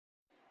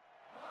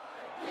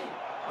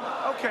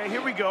Okay,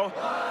 here we go.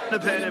 The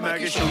Pen and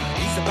Mikey Show.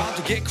 He's about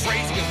to get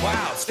crazy and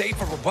wild. Stay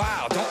for a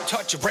while. Don't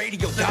touch your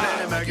radio dial. The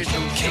Pen and Mikey Show.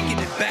 Kicking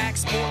it back,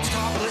 sports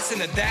talk. Listen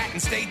to that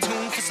and stay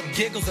tuned for some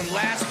giggles and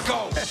laughs.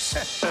 Go.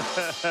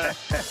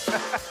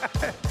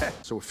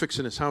 So we're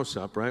fixing this house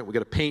up, right? We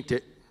got to paint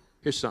it.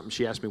 Here's something.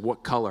 She asked me,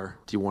 what color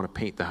do you want to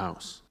paint the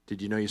house?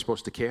 Did you know you're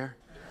supposed to care?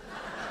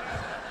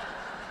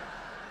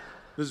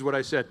 This is what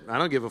I said. I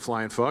don't give a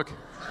flying fuck.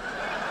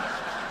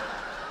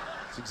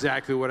 That's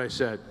exactly what I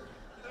said.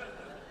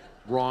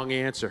 Wrong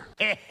answer.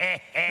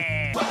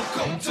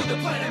 Welcome to the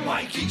Planet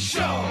Mikey Show.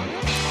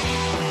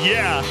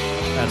 Yeah,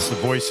 that's the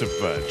voice of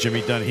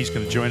Jimmy Dunn. He's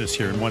going to join us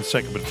here in 1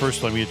 second. But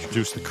first, let me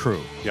introduce the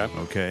crew. Yep.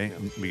 Okay.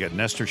 We got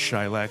Nestor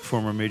Shylak,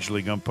 former Major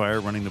League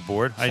umpire, running the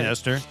board. Hi,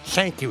 Nestor.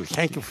 Thank you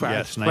for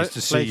Yes, nice to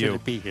see you. Pleasure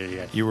to be here,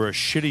 yes. You were a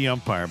shitty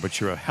umpire,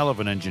 but you're a hell of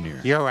an engineer.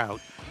 You're out.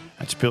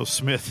 That's Bill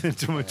Smith.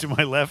 To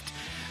my left,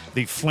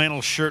 the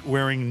flannel shirt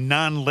wearing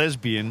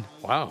non-lesbian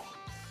Wow.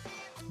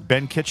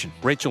 Ben Kitchen.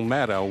 Rachel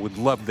Maddow would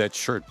love that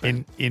shirt.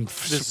 Ben.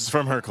 This is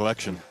from her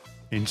collection.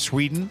 In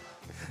Sweden,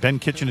 Ben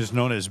Kitchen is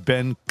known as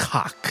Ben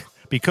Cock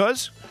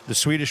because the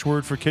Swedish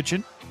word for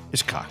kitchen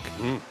is cock.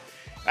 Now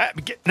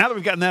that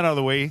we've gotten that out of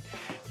the way,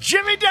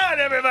 Jimmy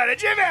Dunn, everybody!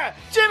 Jimmy!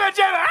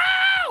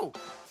 Ow!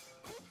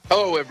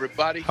 Hello,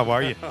 everybody. How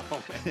are you?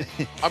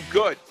 I'm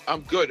good.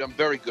 I'm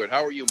very good.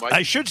 How are you, Mike?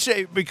 I should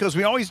say, because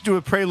we always do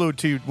a prelude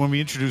to when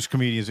we introduce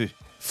comedians, a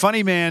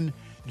funny man,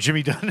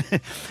 Jimmy Dunn.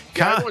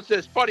 Yeah, everyone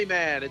says funny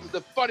man. It's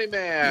the funny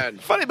man.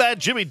 Funny man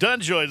Jimmy Dunn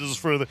joins us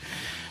for the...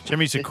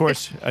 Jimmy's, of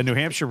course, a New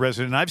Hampshire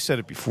resident. I've said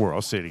it before.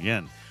 I'll say it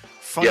again.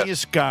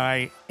 Funniest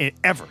guy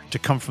ever to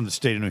come from the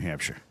state of New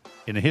Hampshire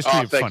in the history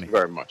of funny. Thank you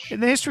very much. In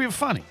the history of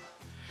funny.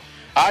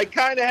 I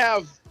kind of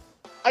have...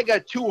 I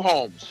got two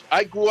homes.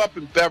 I grew up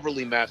in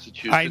Beverly,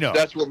 Massachusetts. I know.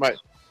 That's where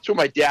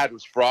my dad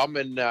was from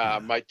and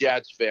my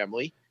dad's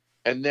family.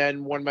 And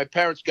then when my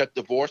parents got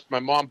divorced, my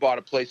mom bought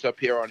a place up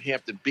here on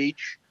Hampton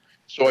Beach.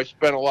 So I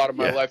spent a lot of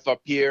my life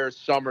up here,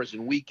 summers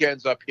and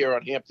weekends up here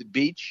on Hampton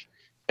Beach.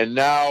 And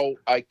now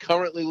I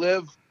currently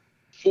live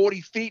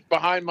 40 feet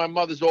behind my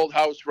mother's old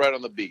house right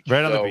on the beach.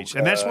 Right on the beach.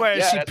 And that's why I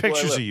see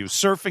pictures of you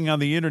surfing on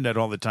the internet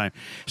all the time.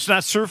 It's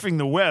not surfing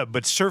the web,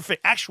 but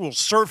actual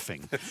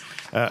surfing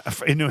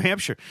in New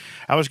Hampshire.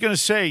 I was going to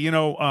say,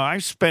 I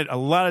spent a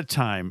lot of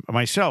time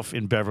myself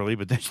in Beverly,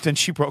 but then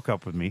she broke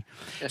up with me.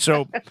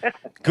 So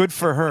good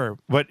for her.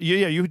 But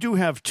yeah, you do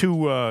have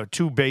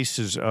two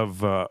bases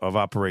of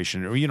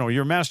operation.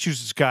 You're a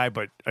Massachusetts guy,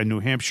 but a New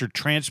Hampshire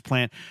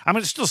transplant. I'm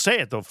going to still say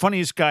it, though.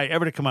 Funniest guy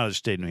ever to come out of the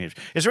state of New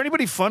Hampshire. Is there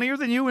anybody funnier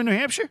than you in New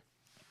Hampshire?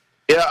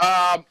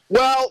 Yeah,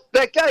 well,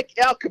 that guy,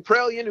 Al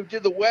Caprellian, who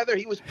did the weather,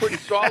 he was pretty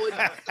solid.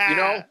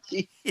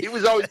 He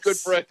was always good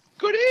for a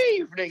good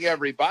evening,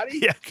 everybody.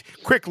 Yeah,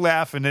 quick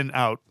laugh and then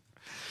out.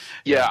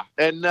 Yeah,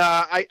 and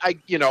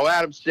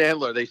Adam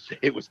Sandler, they say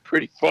it was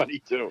pretty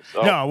funny too.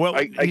 So no, well,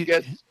 I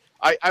guess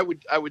I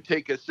would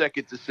take a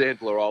second to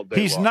Sandler all day.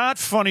 He's long. not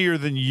funnier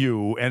than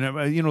you, and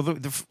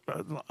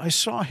I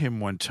saw him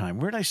one time.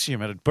 Where did I see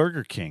him? At a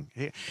Burger King.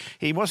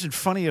 He wasn't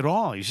funny at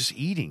all. He was just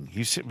eating.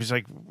 He was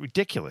like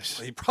ridiculous.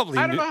 He probably.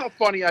 I don't know how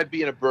funny I'd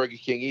be in a Burger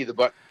King either,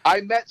 but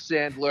I met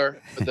Sandler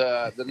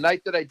the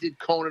night that I did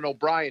Conan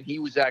O'Brien. He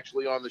was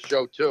actually on the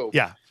show too.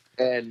 Yeah.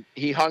 And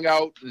he hung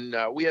out, and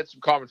we had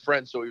some common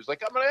friends. So he was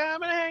like, "I'm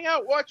gonna hang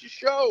out, watch a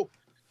show."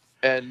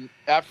 And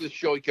after the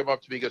show, he came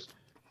up to me, and goes,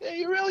 "Hey,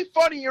 you're really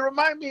funny. You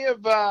remind me of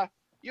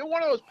you're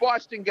one of those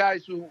Boston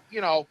guys who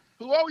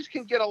always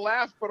can get a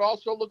laugh, but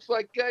also looks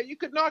like you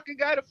could knock a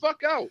guy to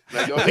fuck out." And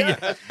I go, "Yeah,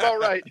 that's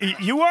about right."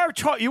 You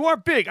are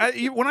big.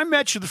 When I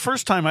met you the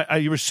first time,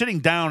 you were sitting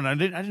down, and I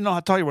didn't know how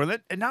tall you were.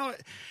 And now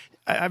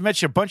I've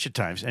met you a bunch of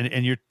times,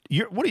 and you're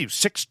what are you,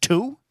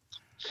 6'2"?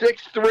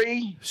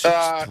 6'3",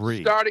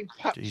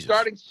 6'3".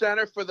 Starting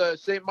center for the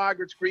St.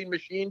 Margaret's Green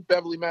Machine,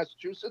 Beverly,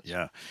 Massachusetts.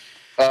 Yeah.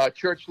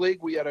 Church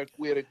League. We had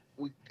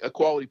a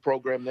quality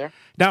program there.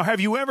 Now,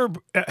 have you ever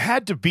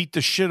had to beat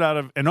the shit out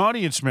of an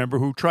audience member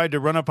who tried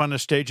to run up on the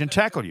stage and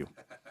tackle you?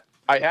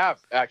 I have,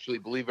 actually,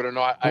 believe it or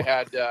not. I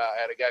had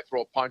a guy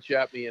throw a punch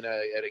at me at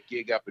a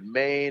gig up in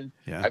Maine.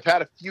 Yeah. I've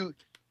had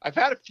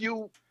a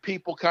few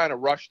people kind of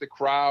rush the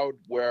crowd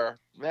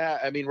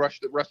rush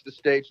the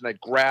stage, and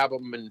I'd grab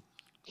them and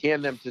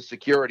hand them to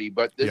security.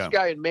 But this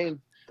guy in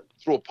Maine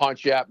threw a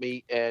punch at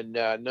me, and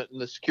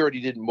the security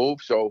didn't move,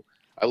 so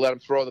I let him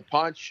throw the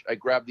punch. I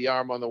grabbed the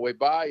arm on the way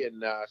by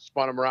and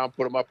spun him around,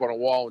 put him up on a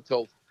wall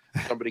until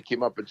somebody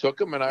came up and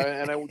took him, and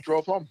I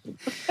drove home.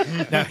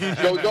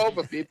 Show's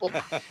over, people.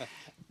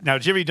 Now,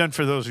 Jimmy Dunn,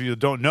 for those of you who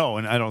don't know,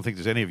 and I don't think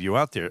there's any of you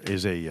out there,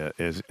 is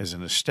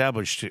an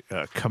established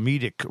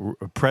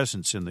comedic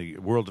presence in the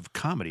world of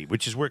comedy,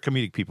 which is where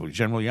comedic people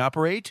generally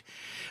operate.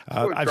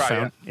 I've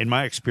found, in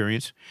my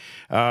experience.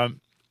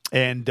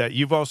 And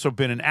you've also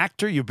been an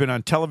actor. You've been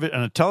on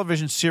a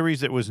television series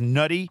that was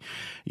nutty.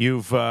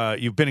 You've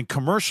been in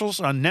commercials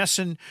on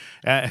Nesson,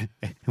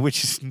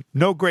 which is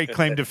no great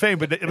claim to fame,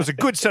 but it was a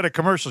good set of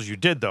commercials you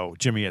did, though,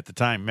 Jimmy, at the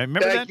time.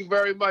 Remember that? Thank you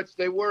very much.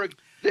 They were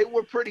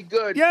pretty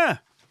good. Yeah.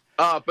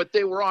 but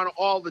they were on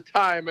all the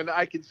time, and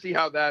I can see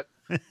how that,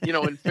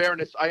 in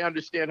fairness, I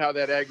understand how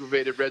that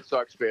aggravated Red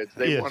Sox fans.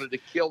 They wanted to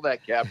kill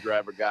that cab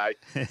driver guy,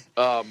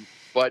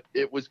 but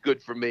it was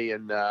good for me,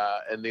 and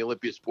the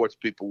Olympia sports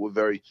people were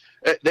very.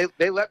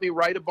 They let me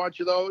write a bunch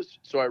of those,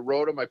 so I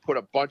wrote them. I put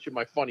a bunch of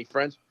my funny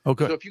friends.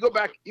 Okay. So if you go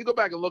back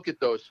and look at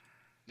those.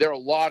 There are a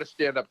lot of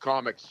stand-up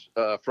comics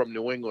from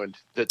New England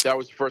that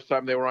was the first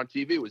time they were on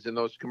TV. Was in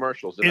those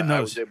commercials, and I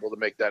was able to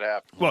make that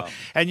happen. Well,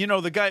 and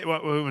the guy. We're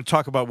going to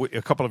talk about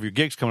a couple of your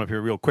gigs coming up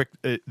here real quick.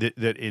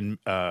 That in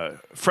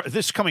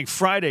this coming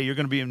Friday, you're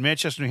going to be in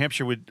Manchester, New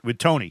Hampshire with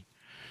Tony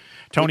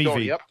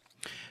V. Yep.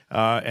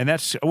 And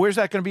that's where's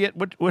that going to be at?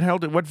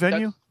 What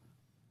venue? That's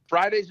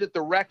Fridays at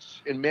the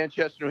Rex in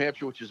Manchester, New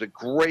Hampshire, which is a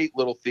great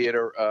little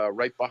theater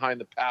right behind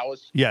the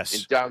Palace. Yes.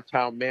 In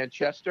downtown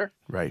Manchester.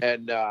 Right.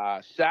 And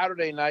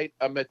Saturday night,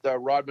 I'm at the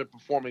Rodman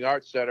Performing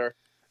Arts Center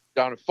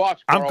down in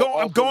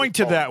Foxborough. I'm going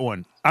to that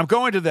one. I'm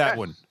going to that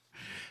one.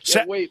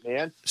 Can't wait,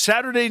 man.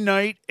 Saturday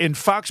night in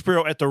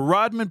Foxborough at the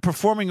Rodman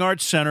Performing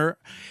Arts Center,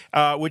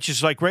 which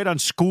is like right on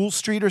School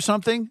Street or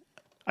something.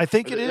 I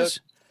think it is.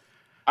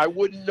 I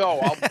wouldn't know.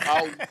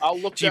 I'll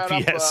look that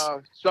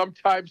up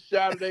sometime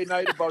Saturday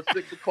night about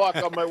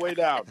 6:00 on my way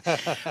down.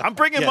 I'm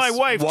bringing my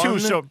wife too.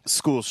 So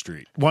School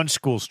Street,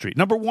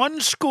 Number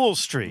 1 School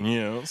Street.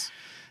 Yes,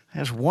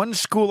 there's one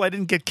school I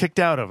didn't get kicked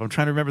out of. I'm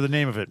trying to remember the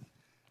name of it.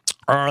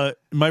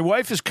 My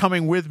wife is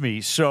coming with me,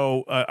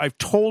 so I've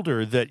told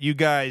her that you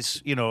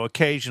guys,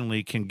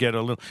 occasionally can get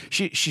a little.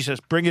 She says,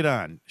 "Bring it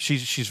on."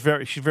 She's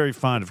very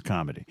fond of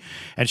comedy,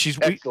 and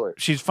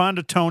she's fond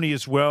of Tony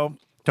as well.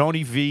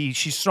 Tony V.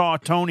 She saw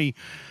Tony.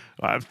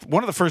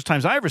 One of the first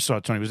times I ever saw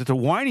Tony was at the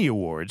Whiny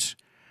Awards.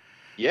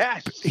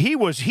 Yes, he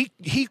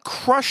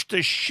crushed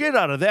the shit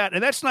out of that,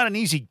 and that's not an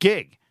easy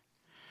gig.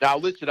 Now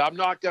listen, I'm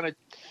not going to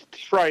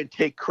try and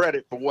take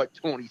credit for what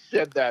Tony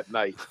said that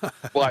night,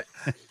 but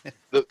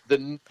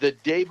the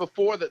day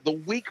before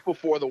the week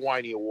before the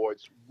Whiny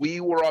Awards,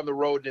 we were on the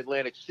road in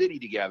Atlantic City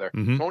together.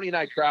 Mm-hmm. Tony and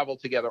I travel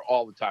together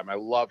all the time. I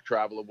love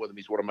traveling with him.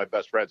 He's one of my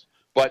best friends,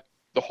 but.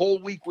 The whole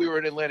week we were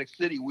in Atlantic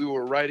City, we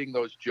were writing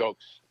those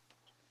jokes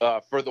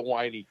for the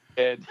Whiny,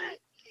 and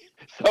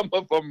some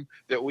of them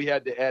that we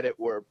had to edit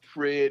were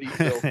pretty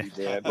filthy,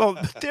 man. Well,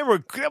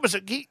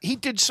 he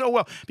did so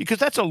well because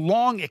that's a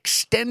long,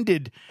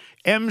 extended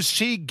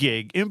MC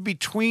gig in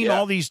between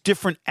all these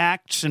different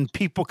acts and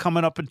people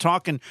coming up and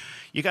talking.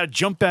 You got to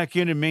jump back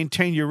in and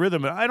maintain your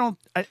rhythm.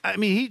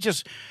 Lenny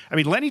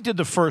did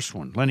the first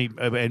one,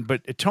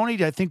 but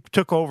Tony, I think,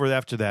 took over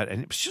after that,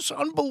 and it was just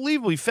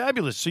unbelievably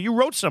fabulous. So you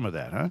wrote some of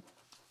that, huh?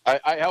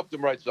 I helped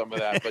him write some of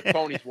that, but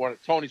Tony's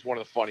one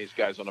of the funniest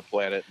guys on the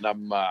planet, and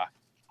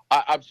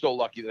I'm so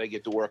lucky that I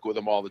get to work with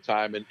him all the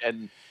time,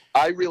 and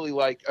I really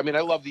I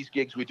love these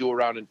gigs we do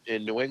around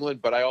in New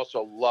England, but I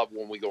also love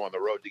when we go on the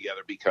road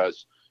together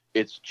because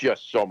it's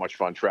just so much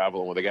fun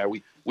traveling with a guy.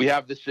 We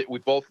have this. We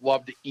both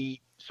love to eat,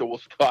 so we'll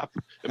stop.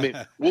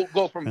 We'll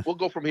go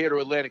from here to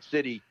Atlantic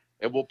City,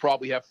 and we'll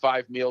probably have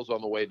 5 meals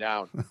on the way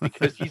down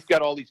because he's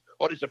got all these.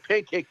 Oh, there's a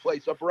pancake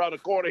place up around the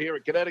corner here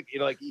in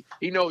Connecticut.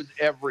 He knows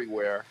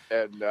everywhere,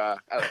 and I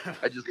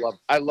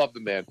love the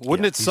man.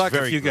 Wouldn't it suck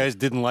if you guys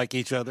didn't like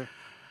each other?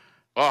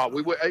 Oh,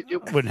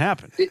 it wouldn't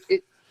happen.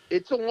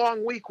 It's a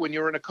long week when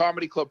you're in a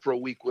comedy club for a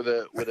week with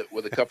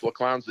a couple of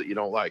clowns that you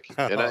don't like,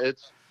 and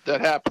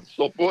that happens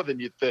so more than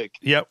you think.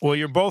 Yeah, well,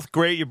 you're both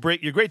great. You're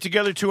great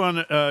together too on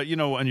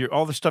on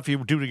all the stuff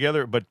you do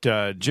together. But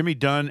Jimmy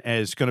Dunn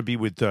is going to be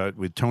with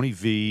Tony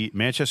V,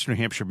 Manchester, New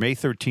Hampshire, May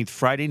 13th,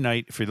 Friday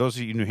night. For those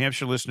of you New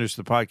Hampshire listeners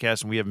to the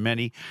podcast, and we have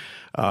many,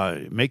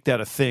 make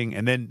that a thing,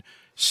 and then.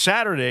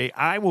 Saturday,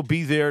 I will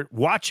be there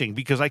watching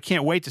because I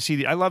can't wait to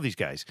see I love these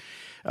guys.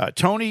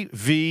 Tony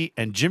V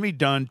and Jimmy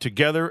Dunn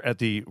together at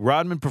the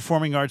Rodman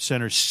Performing Arts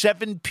Center,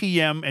 7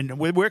 p.m. And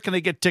where can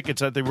they get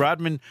tickets? At the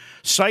Rodman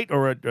site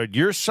or at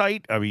your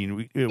site? I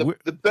mean,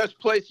 the best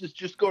place is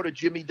just go to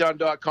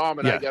jimmydunn.com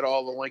and I got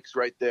all the links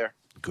right there.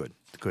 Good.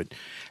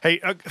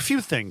 Hey, a few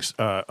things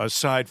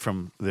aside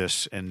from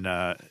this, and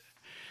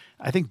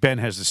I think Ben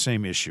has the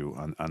same issue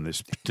on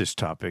this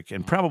topic,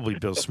 and probably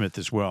Bill Smith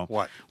as well.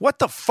 What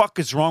the fuck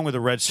is wrong with the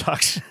Red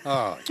Sox?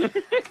 Oh.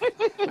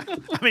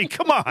 I mean,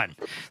 come on.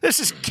 This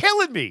is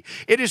killing me.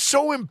 It is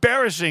so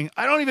embarrassing.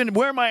 I don't even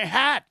wear my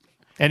hat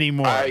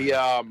anymore.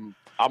 I'm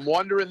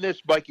wondering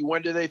this, Mikey.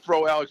 When do they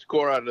throw Alex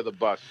Cora under the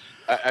bus?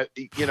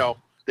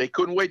 They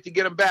couldn't wait to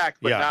get him back,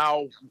 but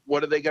now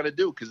what are they going to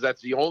do? Because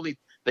that's the only.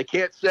 They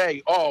can't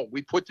say, "Oh,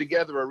 we put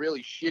together a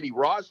really shitty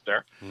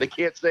roster." They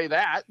can't say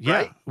that,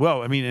 right?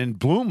 Well, I mean, and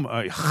Bloom,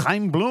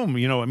 Chaim Bloom,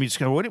 it's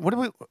kind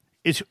of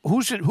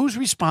who's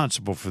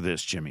responsible for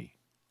this, Jimmy?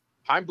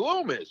 Chaim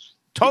Bloom is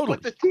totally.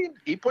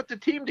 He put the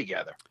team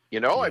together.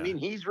 I mean,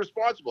 he's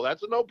responsible.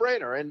 That's a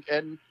no-brainer,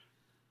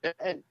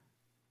 and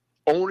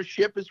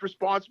ownership is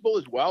responsible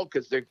as well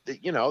because they're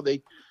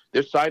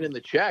signing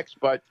the checks,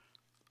 but.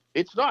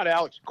 It's not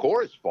Alex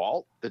Cora's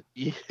fault that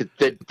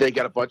they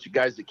got a bunch of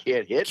guys that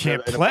can't hit,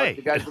 can't and play. A bunch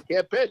of guys that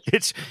can't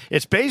pitch.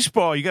 It's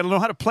baseball. You got to know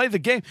how to play the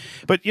game.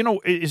 But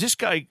is this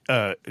guy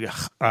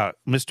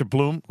Mr.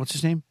 Bloom? What's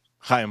his name?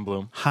 Chaim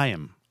Bloom.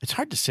 Chaim. It's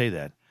hard to say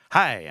that.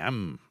 Hi,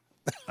 I'm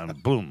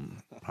Bloom.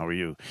 How are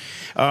you?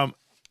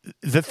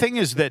 The thing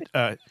is that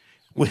has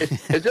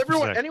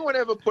anyone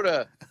ever put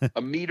a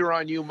meter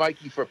on you,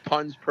 Mikey, for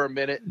puns per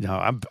minute?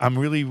 No, I'm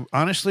really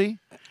honestly,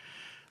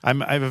 I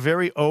have a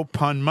very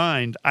pun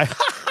mind.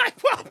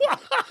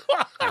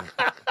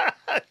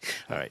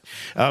 All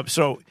right.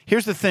 So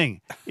here's the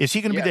thing. Is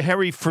he going to be the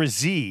Harry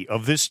Frazee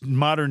of this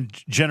modern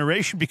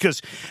generation?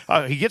 Because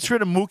he gets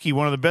rid of Mookie,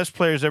 one of the best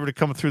players ever to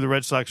come through the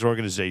Red Sox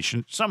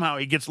organization. Somehow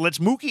lets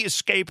Mookie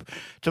escape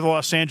to the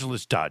Los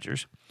Angeles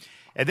Dodgers.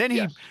 And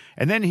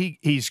then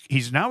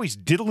he's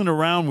diddling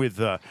around with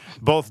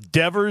both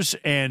Devers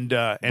and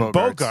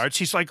Bogarts.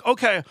 He's like,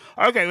 okay,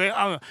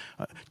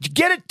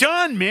 get it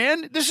done,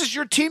 man. This is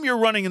your team you're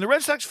running, and the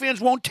Red Sox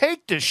fans won't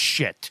take this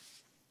shit.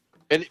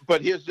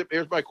 But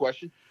here's my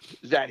question: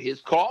 is that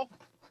his call,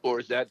 or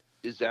is that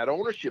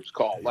ownership's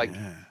call? Like,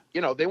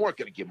 they weren't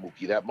going to give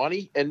Mookie that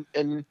money.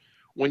 And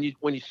when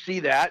you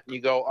see that, and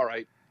you go, all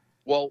right,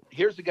 well,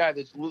 here's the guy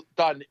that's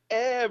done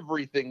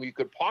everything we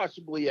could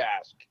possibly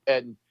ask,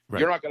 and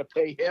you're not going to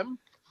pay him.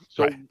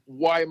 So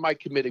why am I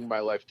committing my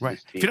life to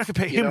this team? If you're not going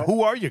to pay him,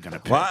 who are you going to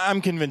pay? Well, I'm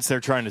convinced they're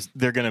going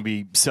to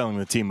be selling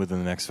the team within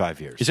the next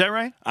 5 years. Is that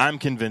right? I'm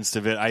convinced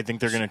of it. I think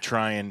they're going to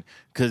try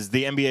because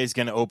the NBA is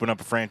going to open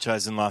up a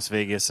franchise in Las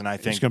Vegas, and I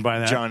think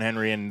John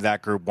Henry and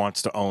that group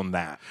wants to own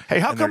that. Hey,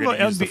 how come the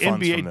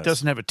NBA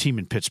doesn't have a team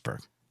in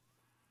Pittsburgh?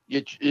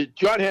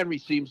 John Henry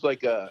seems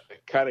like a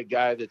kind of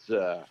guy that's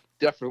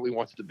definitely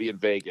wants to be in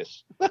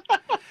Vegas.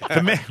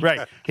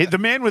 The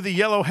man with the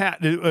yellow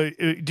hat.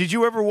 Did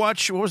you ever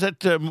watch? What was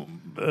that?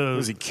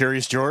 Was he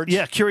Curious George?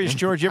 Yeah, Curious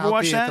George. You ever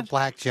watch that? At the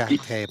blackjack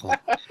table.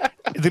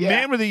 The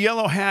man with the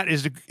yellow hat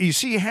is. You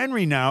see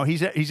Henry now.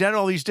 He's at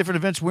all these different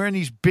events wearing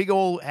these big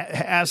old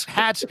ass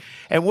hats.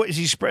 And what is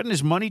he spreading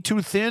his money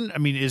too thin? I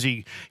mean,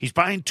 he's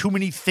buying too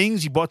many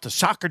things? He bought the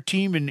soccer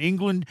team in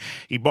England.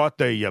 He bought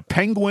the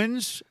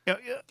Penguins.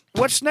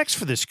 What's next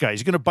for this guy?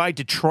 Is he going to buy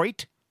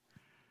Detroit?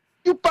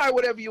 You buy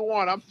whatever you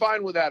want. I'm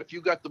fine with that if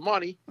you got the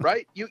money,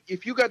 right?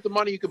 If you got the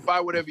money, you can buy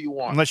whatever you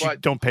want. Unless you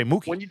don't pay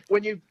Mookie.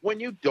 When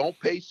you don't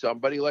pay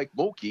somebody like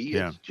Mookie,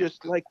 it's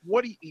just like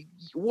what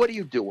are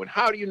you doing?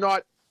 How do you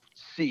not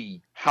see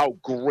how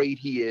great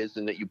he is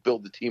and that you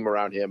build the team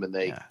around him and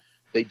they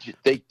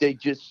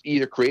just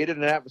either created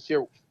an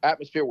atmosphere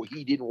where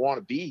he didn't want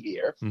to be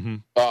here,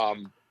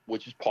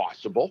 which is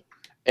possible,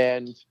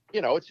 and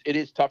it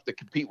is tough to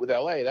compete with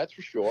LA, that's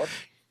for sure.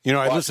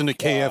 I listen to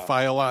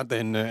KFI a lot,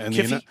 and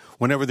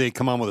whenever they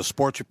come on with a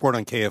sports report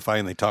on KFI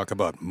and they talk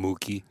about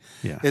Mookie,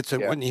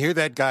 when you hear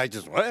that guy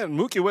just,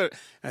 Mookie, what?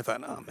 I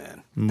thought, oh,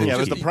 man. Mookie. Yeah,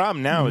 but the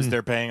problem now is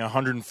they're paying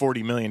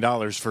 $140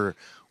 million for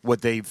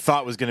what they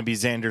thought was going to be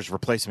Xander's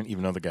replacement,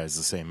 even though the guy's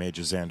the same age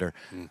as Xander.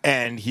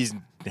 And he's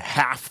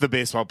half the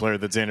baseball player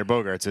that Xander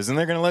Bogaerts is, and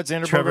they're going to let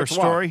Xander Bogaerts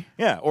walk.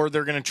 Yeah, or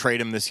they're going to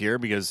trade him this year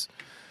because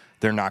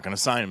they're not going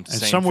to sign him. And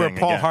somewhere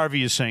Paul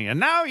Harvey is saying, and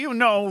now you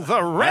know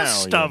the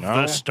rest of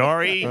the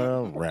story.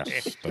 The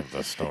rest of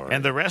the story.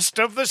 And the rest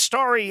of the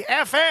story,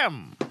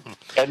 FM.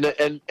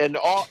 And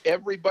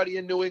everybody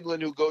in New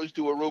England who goes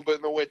to Aruba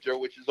in the winter,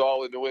 which is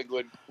all in New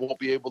England, won't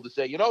be able to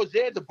say,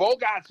 Xander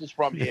Bogaerts is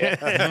from here.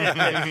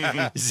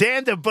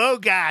 Xander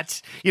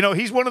Bogaerts.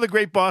 He's one of the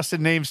great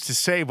Boston names to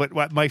say, but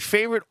what my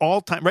favorite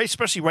all-time, right,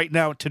 especially right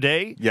now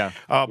today,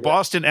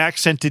 Boston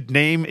accented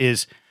name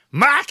is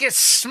Marcus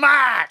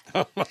Smart.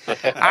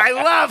 I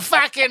love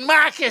fucking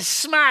Marcus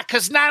Smart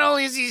because not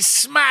only is he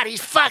smart,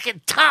 he's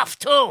fucking tough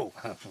too.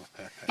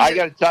 I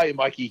got to tell you,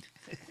 Mikey,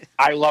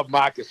 I love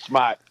Marcus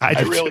Smart.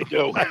 I really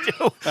do.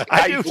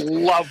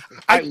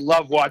 I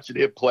love watching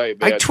him play,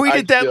 man. I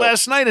tweeted that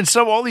last night, and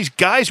all these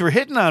guys were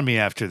hitting on me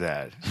after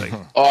that.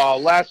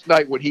 Last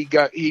night when he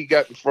got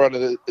in front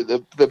of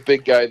the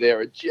big guy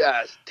there and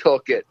just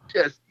took it,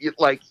 he's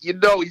going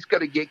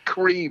to get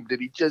creamed,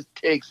 and he just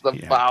takes the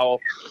foul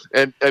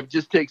and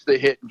just takes the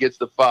hit and gets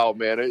the foul,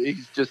 man.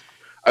 He's just.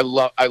 I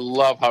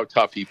love how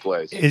tough he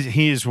plays.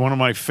 He is one of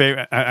my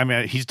favorite. I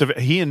mean,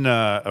 he and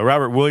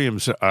Robert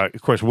Williams.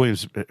 Of course,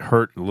 Williams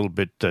hurt a little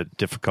bit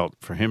difficult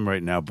for him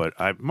right now. But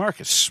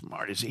Marcus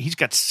Smart he's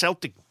got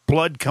Celtic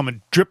blood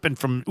dripping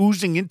from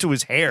oozing into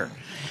his hair.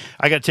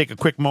 I got to take a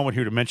quick moment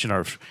here to mention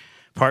our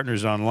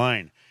partners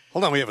online.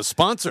 Hold on, we have a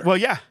sponsor. Well,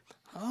 yeah.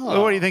 Oh.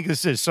 Well, what do you think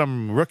this is?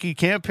 Some rookie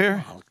camp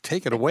here? Oh,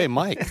 take it away,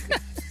 Mike.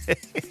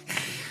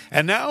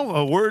 And now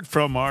a word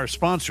from our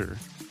sponsor.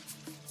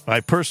 By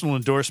personal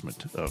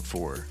endorsement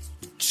for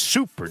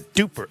super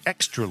duper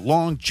extra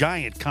long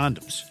giant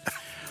condoms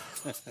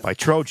by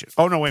Trojan.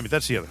 Oh, no, wait a minute.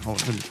 That's the other.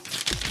 Hold on.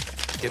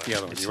 Get the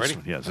other one. You ready?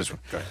 Yeah, it's this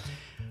one. Go ahead.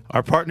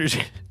 Our partners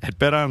at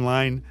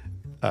BetOnline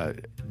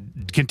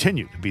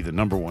continue to be the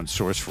number one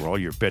source for all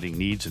your betting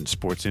needs and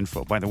sports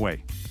info. By the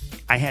way,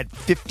 I had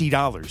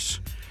 $50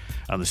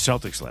 on the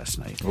Celtics last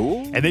night.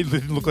 Ooh. And they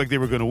didn't look like they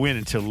were going to win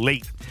until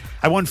late.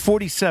 I won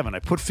 47. I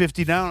put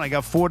 50 down. I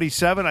got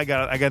 47. I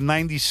got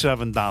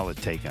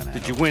 $97 take on that.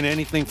 Did you win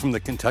anything from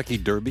the Kentucky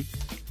Derby?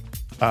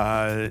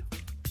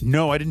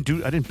 No, I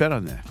didn't bet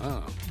on that.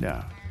 Oh.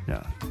 Yeah.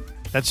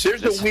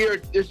 There's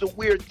a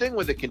weird thing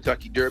with the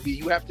Kentucky Derby.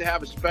 You have to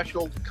have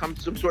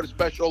some sort of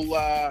special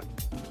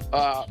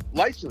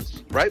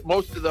license, right?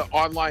 Most of the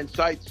online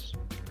sites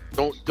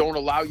didn't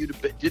allow you to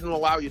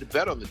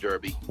bet on the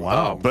Derby.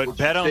 Wow, but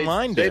Bet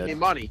Online did. Save me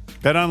money.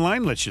 Bet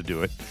Online lets you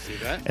do it. See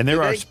that? And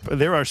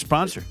they're our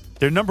sponsor.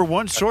 They're number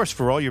one source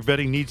for all your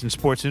betting needs and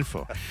sports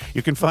info.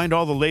 You can find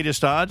all the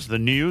latest odds, the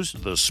news,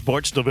 the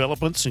sports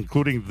developments,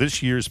 including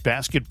this year's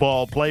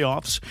basketball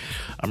playoffs.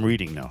 I'm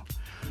reading now.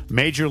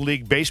 Major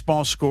League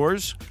Baseball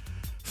scores,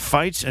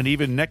 fights, and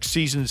even next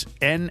season's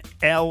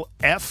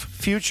NLF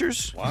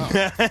futures. Wow.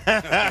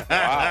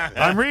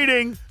 I'm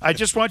reading. I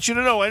just want you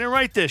to know I didn't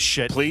write this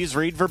shit. Please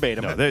read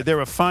verbatim. No, they're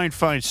a fine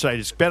site.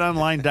 It's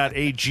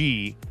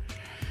betonline.ag,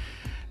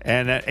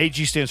 and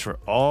AG stands for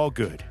all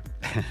good.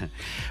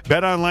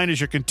 BetOnline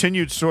is your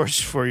continued source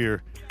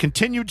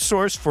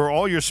for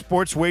all your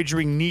sports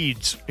wagering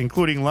needs,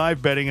 including live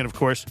betting and, of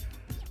course,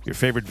 your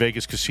favorite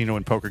Vegas casino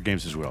and poker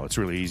games as well. It's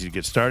really easy to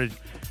get started.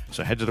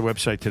 So head to the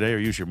website today or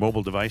use your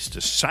mobile device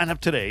to sign up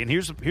today. And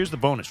here's the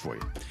bonus for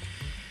you.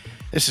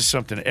 This is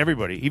something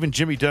everybody, even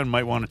Jimmy Dunn,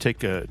 might want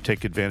to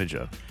take advantage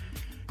of.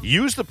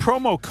 Use the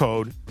promo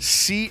code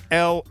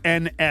CLNS50.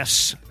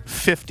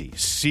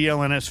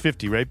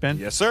 CLNS50, right, Ben?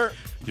 Yes, sir.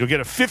 You'll get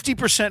a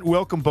 50%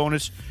 welcome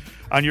bonus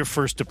on your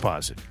first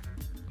deposit.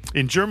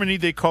 In Germany,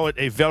 they call it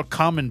a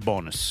Willkommen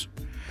bonus.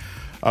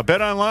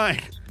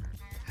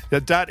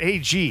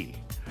 BetOnline.ag,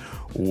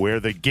 where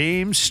the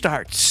game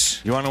starts.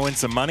 You want to win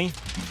some money?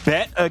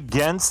 Bet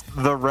against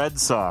the Red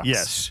Sox.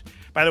 Yes.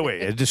 By the way,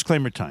 a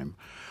disclaimer time.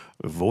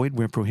 Void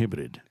where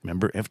prohibited.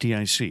 Member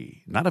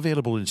FDIC. Not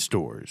available in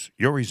stores.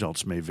 Your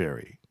results may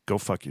vary. Go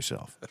fuck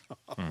yourself.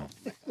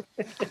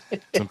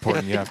 It's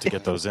important you have to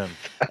get those in.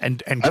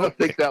 And I don't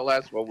think that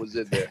last one was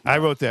in there. I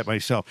wrote that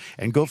myself.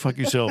 And go fuck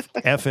yourself,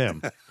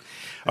 FM. All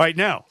right,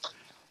 now,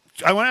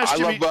 I want to ask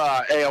Jimmy.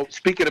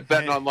 Speaking of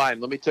betting online,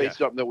 let me tell you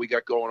something that we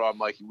got going on,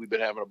 Mikey. We've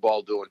been having a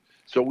ball doing.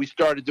 So we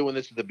started doing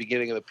this at the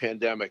beginning of the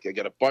pandemic. I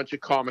got a bunch of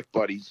comic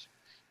buddies,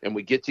 and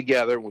we get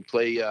together and we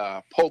play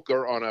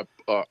poker on a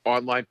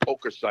online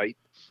poker site,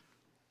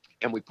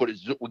 and we put a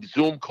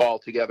Zoom call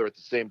together at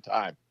the same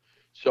time.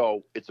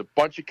 So it's a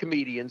bunch of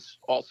comedians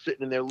all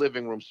sitting in their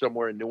living room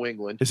somewhere in New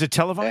England. Is it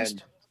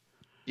televised?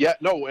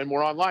 And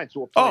we're online.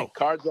 So we're playing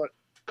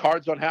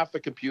cards on half the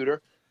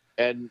computer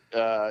and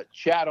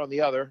chat on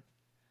the other,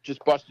 just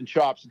busting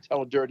chops and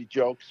telling dirty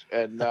jokes.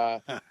 And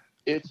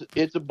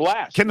it's a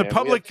blast. Can the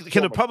public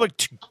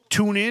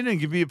tune in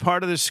and be a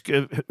part of this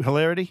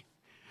hilarity?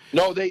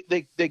 No, they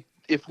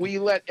if we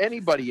let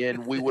anybody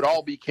in, we would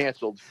all be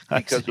canceled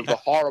because of the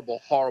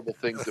horrible, horrible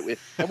things that we.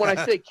 And when I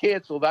say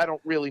canceled, I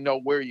don't really know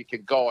where you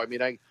can go. I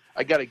mean, I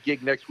got a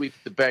gig next week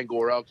at the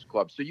Bangor Elks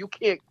Club, so you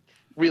can't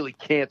really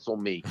cancel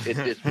me at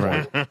this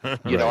point.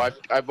 You know,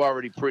 I've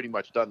already pretty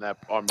much done that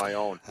on my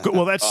own.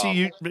 Well,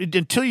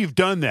 until you've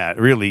done that,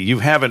 really, you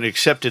haven't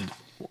accepted.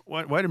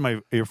 Why did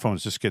my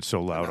earphones just get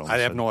so loud? I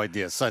have no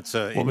idea. So it's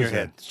in your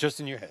head. It's just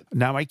in your head.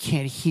 Now I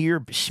can't hear,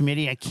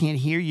 Smitty. I can't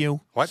hear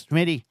you. What?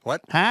 Smitty.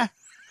 What? Huh?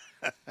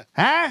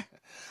 Huh?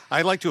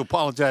 I'd like to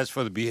apologize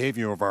for the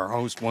behavior of our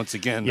host once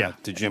again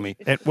to Jimmy.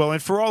 And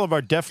for all of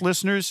our deaf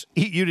listeners,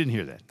 you didn't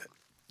hear that.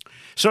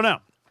 So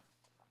now,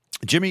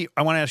 Jimmy,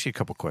 I want to ask you a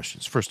couple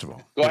questions. First of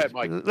all, go ahead,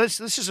 Mike. This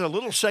is a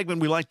little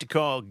segment we like to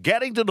call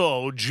 "Getting to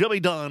Know Jimmy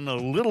Dunn a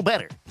Little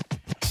Better."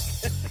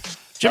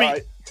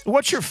 Jimmy,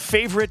 what's your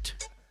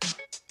favorite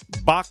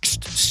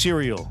boxed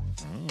cereal?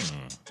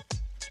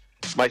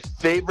 My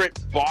favorite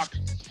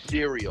boxed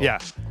cereal. Yeah.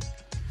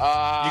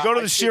 You go to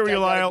the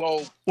cereal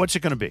aisle. What's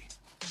it going to be?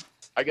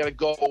 I got to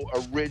go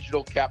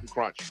original Captain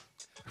Crunch.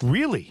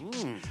 Really?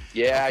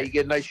 Yeah, you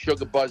get a nice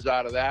sugar buzz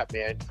out of that,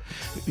 man.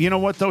 You know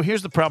what, though?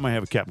 Here's the problem I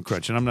have with Captain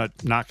Crunch, and I'm not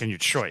knocking your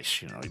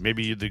choice. You know,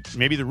 maybe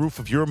the roof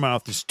of your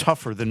mouth is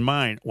tougher than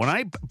mine. When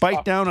I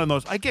bite down on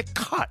those, I get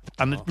caught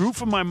on the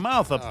roof of my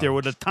mouth up there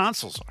where the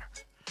tonsils are.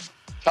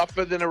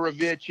 Tougher than a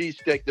Revere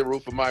cheesesteak, the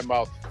roof of my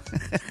mouth.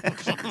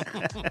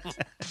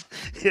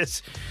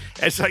 It's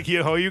like,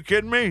 are you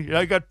kidding me?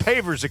 I got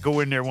pavers that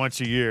go in there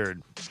once a year.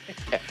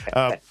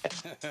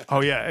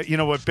 You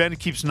know what? Ben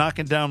keeps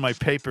knocking down my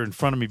paper in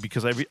front of me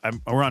because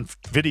we're on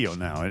video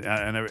now,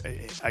 and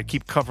I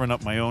keep covering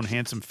up my own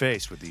handsome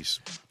face with these.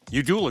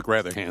 You do look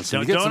rather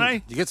handsome. Don't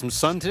I? You get some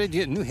sun today? Did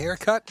you get a new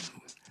haircut?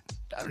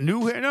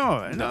 New hair?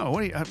 No.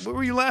 Where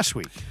were you last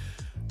week?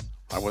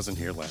 I wasn't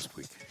here last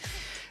week.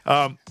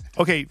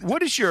 Okay,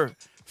 what is your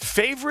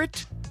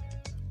favorite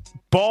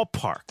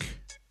ballpark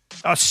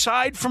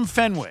aside from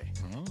Fenway?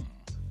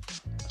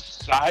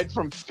 Aside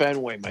from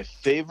Fenway, my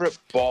favorite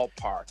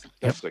ballpark.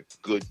 That's a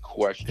good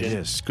question. It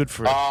is good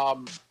for.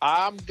 I'm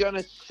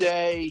gonna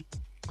say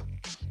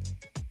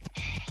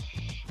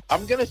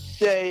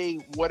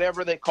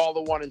whatever they call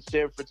the one in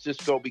San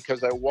Francisco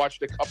because I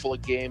watched a couple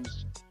of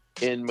games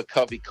in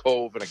McCovey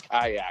Cove in a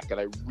kayak, and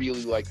I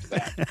really liked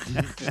that.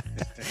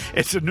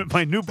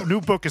 My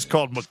new book is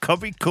called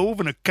McCovey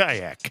Cove in a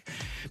Kayak.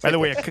 By the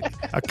way,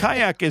 a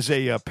kayak is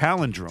a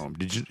palindrome.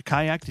 Did you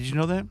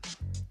know that?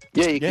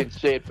 Yeah, you can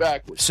say it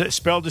backwards.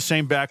 Spelled the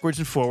same backwards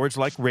and forwards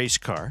like race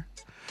car.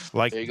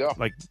 There you go.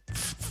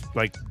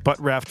 Like butt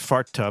raft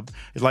fart tub.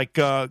 Like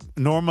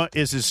Norma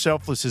is as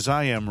selfless as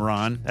I am,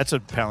 Ron. That's a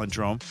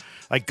palindrome.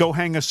 Like go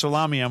hang a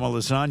salami, I'm a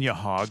lasagna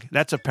hog.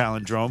 That's a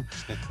palindrome.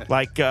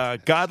 Like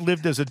God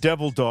lived as a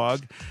devil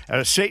dog.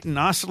 Satan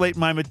oscillate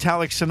my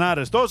metallic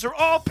sonatas. Those are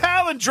all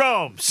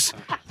palindromes.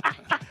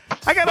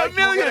 I got a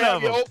million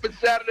of them. Open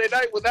Saturday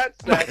night with that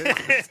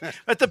set.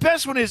 But the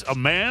best one is a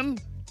man,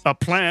 a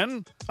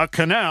plan, a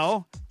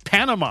canal,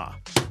 Panama.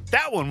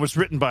 That one was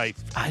written by,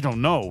 I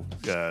don't know,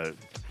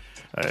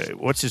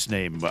 what's his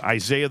name?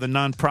 Isaiah the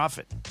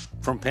Nonprofit.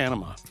 From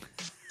Panama.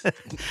 All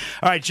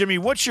right, Jimmy,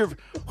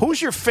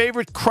 who's your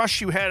favorite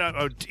crush you had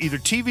on either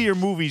TV or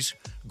movies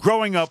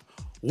growing up?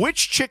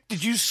 Which chick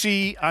did you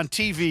see on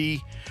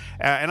TV?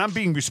 And I'm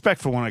being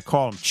respectful when I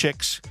call them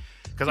chicks,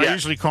 because I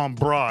usually call them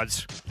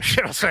broads.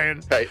 You know what I'm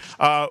saying?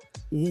 Right.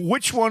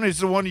 Which one is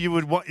the one you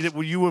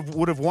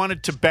would have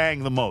wanted to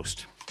bang the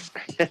most?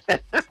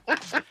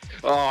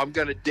 Oh, I'm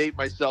going to date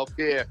myself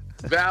here.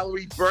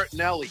 Valerie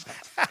Bertinelli.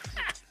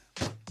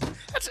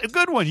 That's a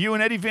good one. You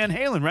and Eddie Van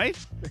Halen, right?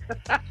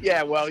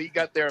 Yeah, well, he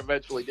got there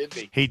eventually, didn't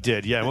he? He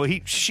did, yeah. Well,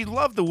 she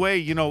loved the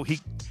way,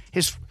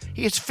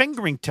 his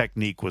fingering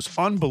technique was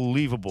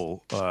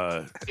unbelievable.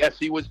 Yes,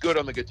 he was good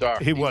on the guitar.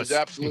 He was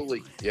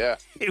absolutely, yeah.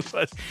 He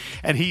was,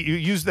 and he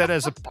used that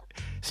as a.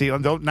 See,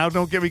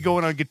 don't get me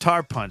going on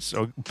guitar puns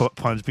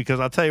because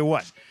I'll tell you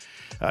what,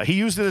 he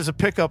used it as a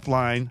pickup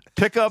line.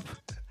 Pickup,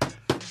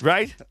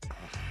 right?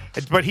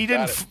 But he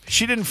didn't.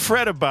 She didn't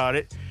fret about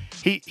it.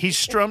 He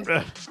strummed.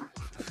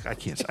 I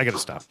can't. I got to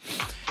stop.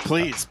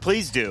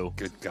 Please do.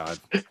 Good God.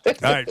 All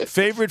right.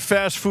 Favorite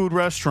fast food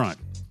restaurant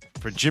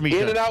for Jimmy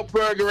Dunn. In-N-Out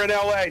Burger in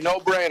L.A. No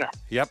brainer.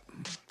 Yep.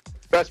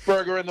 Best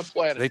burger in the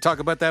planet. They talk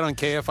about that on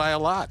KFI a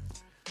lot.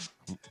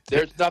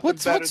 There's nothing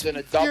better than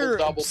a double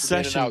from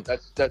obsession? In-N-Out.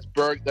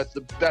 That's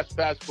the best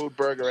fast food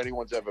burger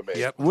anyone's ever made.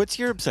 Yep. What's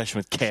your obsession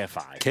with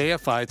KFI?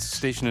 KFI, it's a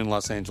station in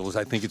Los Angeles.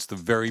 I think it's the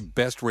very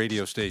best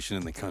radio station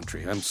in the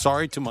country. I'm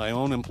sorry to my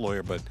own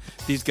employer, but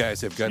these guys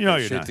have got their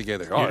shit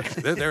together. Oh,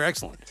 they're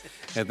excellent.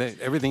 And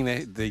everything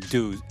they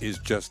do is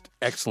just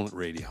excellent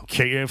radio.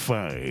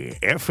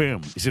 KFI,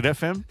 FM. Is it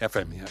FM?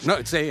 FM, yeah. No,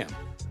 it's AM.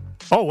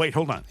 Oh, wait,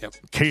 hold on. Yep.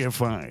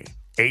 KFI,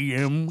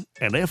 AM,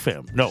 and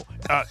FM. No,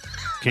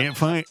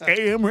 KFI,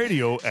 AM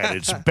radio at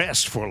its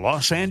best for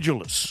Los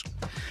Angeles.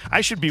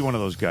 I should be one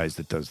of those guys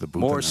that does the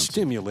booth More announcing.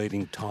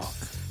 stimulating talk.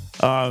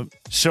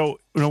 So,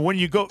 when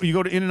you go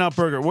to In-N-Out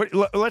Burger.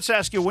 Let's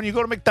ask you, when you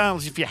go to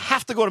McDonald's, if you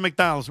have to go to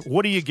McDonald's,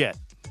 what do you get?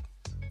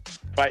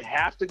 If I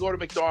have to go to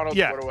McDonald's,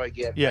 what do I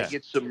get? Yeah.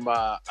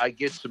 I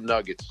get some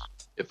nuggets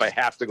if I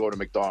have to go to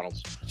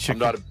McDonald's. I'm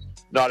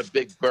not a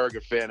big burger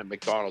fan of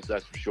McDonald's,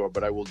 that's for sure,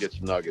 but I will get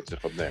some nuggets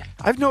if I'm there.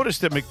 I've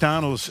noticed that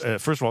McDonald's,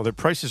 first of all, their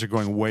prices are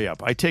going way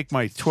up. I take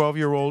my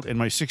 12-year-old and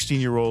my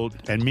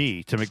 16-year-old and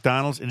me to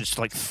McDonald's, and it's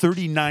like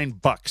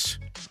 $39.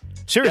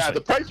 Seriously. Yeah,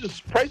 the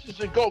prices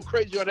go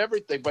crazy on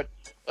everything, but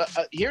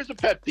here's a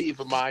pet peeve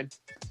of mine,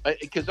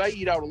 because I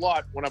eat out a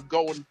lot. When I'm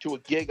going to a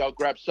gig, I'll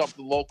grab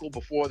something local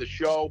before the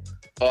show.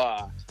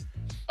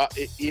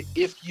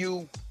 If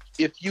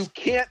you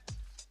can't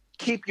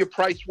keep your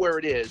price where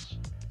it is,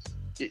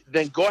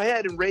 then go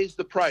ahead and raise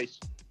the price.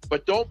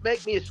 But don't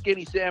make me a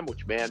skinny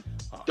sandwich, man.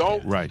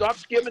 Stop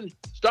skimming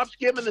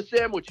the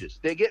sandwiches.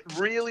 They're getting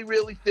really,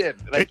 really thin,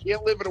 and I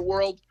can't live in a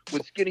world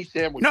with skinny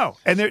sandwiches. No,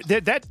 and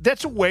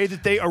that's a way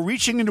that they are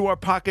reaching into our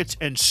pockets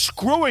and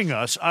screwing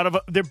us out of.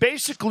 They're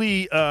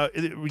basically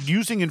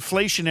using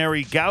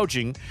inflationary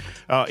gouging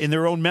in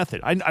their own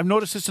method. I've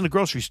noticed this in the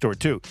grocery store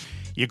too.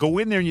 You go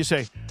in there and you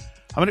say,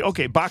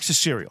 box of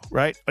cereal,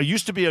 right? It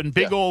used to be a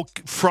big old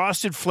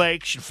Frosted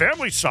Flakes,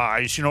 family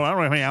size, I don't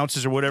know how many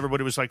ounces or whatever,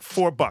 but it was like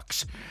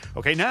 $4.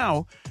 Okay,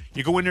 now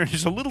you go in there and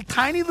there's a little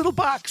tiny little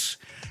box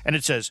and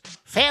it says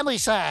family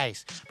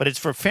size, but it's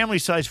for family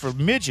size for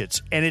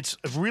midgets and it's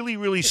really,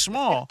 really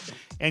small.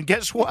 And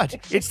guess what?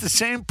 It's the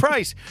same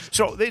price.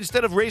 So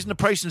instead of raising the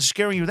price and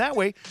scaring you that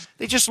way,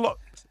 they just look.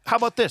 How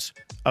about this?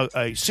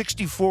 A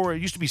 64,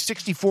 it used to be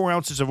 64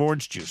 ounces of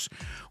orange juice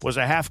was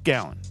a half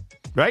gallon.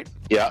 Right?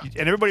 Yeah.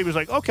 And everybody was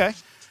like, okay.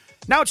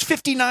 Now it's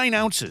 59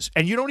 ounces.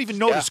 And you don't even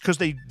notice because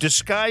they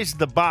disguised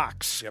the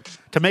box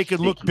to make it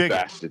look bigger.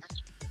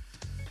 Bastards.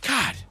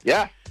 God.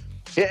 Yeah.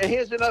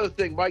 Here's another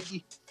thing,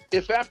 Mikey.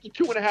 If after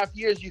 2.5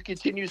 years you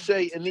continue to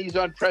say, in these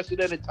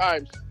unprecedented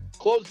times,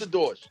 close the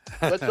doors.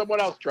 Let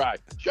someone else try.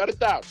 Shut it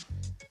down.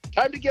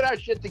 Time to get our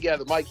shit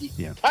together, Mikey.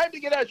 Yeah. Time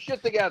to get our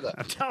shit together.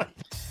 I'm telling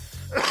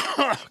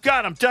you.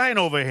 God, I'm dying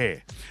over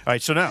here. All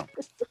right, so now.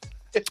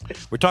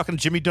 We're talking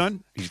to Jimmy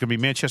Dunn. He's going to be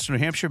in Manchester, New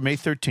Hampshire, May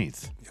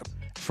 13th. Yep.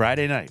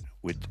 Friday night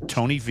with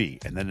Tony V.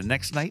 And then the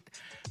next night,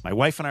 my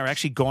wife and I are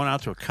actually going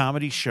out to a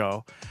comedy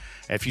show.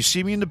 If you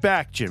see me in the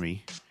back,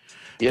 Jimmy,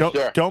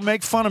 don't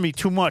make fun of me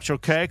too much,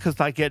 okay? Because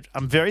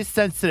I'm very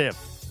sensitive.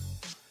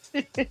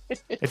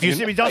 If you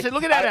see me, don't say,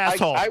 look at that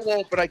asshole. I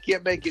won't, but I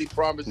can't make any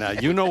promises. Now,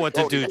 you know what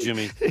to do,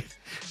 Jimmy.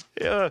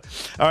 Yeah.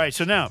 All right,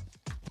 so now,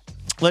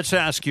 let's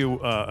ask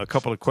you a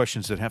couple of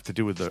questions that have to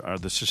do with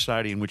the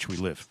society in which we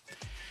live.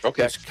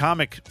 Okay. This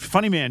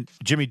funny man,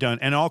 Jimmy Dunn,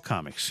 and all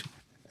comics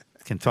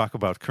can talk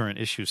about current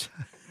issues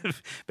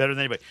better than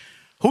anybody.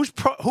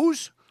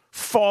 Whose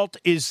fault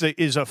is a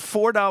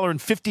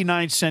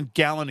 $4.59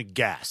 gallon of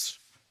gas?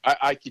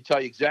 I can tell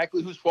you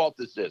exactly whose fault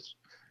this is.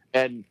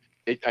 And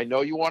I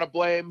know you want to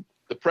blame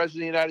the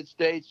President of the United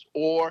States,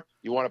 or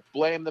you want to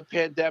blame the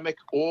pandemic,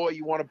 or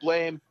you want to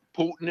blame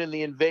Putin and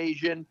the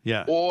invasion,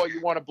 or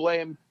you want to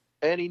blame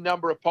any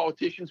number of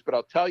politicians. But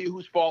I'll tell you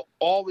whose fault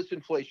all this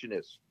inflation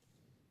is.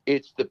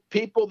 It's the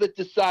people that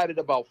decided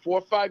about 4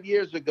 or 5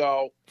 years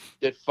ago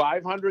that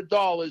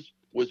 $500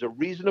 was a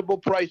reasonable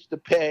price to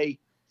pay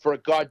for a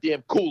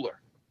goddamn cooler.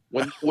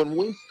 When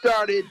we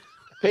started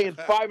paying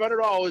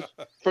 $500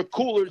 for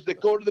coolers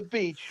that go to the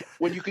beach,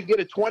 when you could get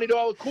a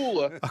 $20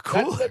 cooler,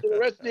 that said to the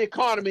rest of the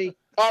economy,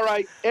 all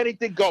right,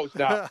 anything goes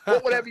now.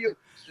 Put whatever you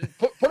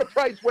put a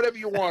price, whatever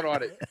you want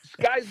on it.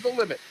 Sky's the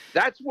limit.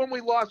 That's when we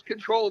lost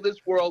control of this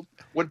world.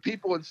 When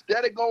people,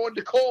 instead of going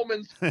to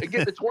Coleman's and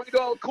getting a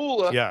 $20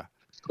 cooler,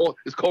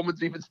 is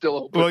Coleman's even still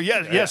open? Well,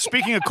 yeah.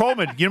 Speaking of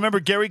Coleman, you remember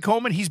Gary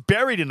Coleman? He's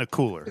buried in a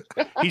cooler.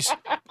 His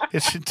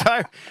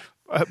entire.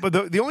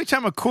 But the only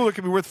time a cooler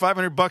can be worth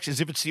 $500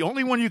 is if it's the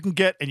only one you can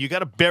get, and you got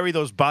to bury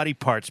those body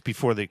parts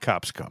before the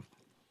cops come.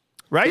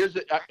 Right?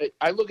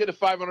 I look at a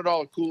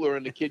 $500 cooler,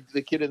 and the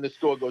kid in the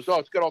store goes, "Oh,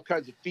 it's got all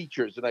kinds of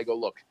features." And I go,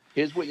 "Look,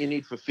 here's what you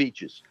need for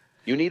features.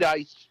 You need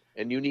ice,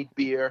 and you need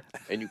beer,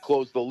 and you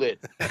close the lid.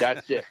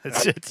 That's it."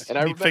 That's it. And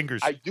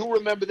I do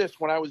remember this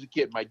when I was a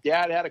kid. My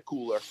dad had a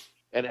cooler,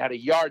 and it had a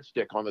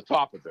yardstick on the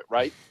top of it,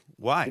 right?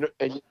 Why?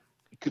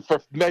 For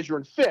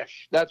measuring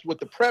fish. That's what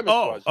the premise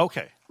was. Oh,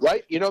 okay.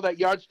 Right? You know that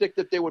yardstick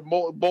that they would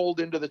mold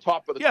into the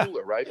top of the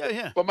cooler, right?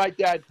 Yeah. But my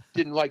dad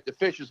didn't like the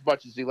fish as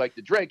much as he liked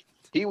the drink.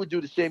 He would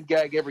do the same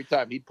gag every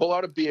time. He'd pull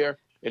out a beer,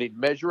 and he'd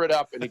measure it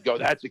up, and he'd go,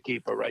 "That's a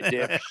keeper right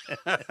there."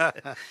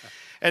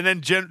 And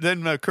then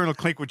Colonel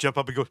Klink would jump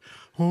up and go,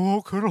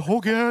 "Oh, Colonel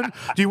Hogan,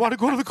 do you want to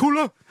go to the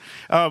cooler?"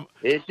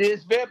 It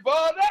is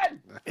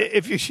verboten.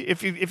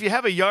 If you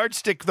have a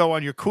yardstick though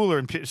on your cooler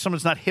and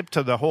someone's not hip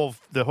to the whole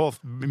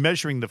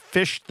measuring the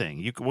fish thing,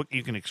 you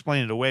can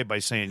explain it away by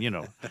saying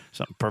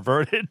something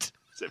perverted.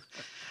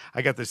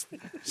 I got this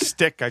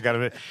stick. I got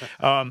it.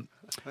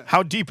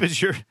 How deep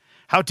is your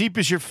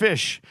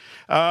fish?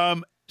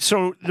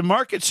 So the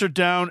markets are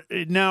down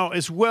now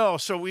as well.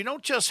 So we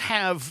don't just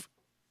have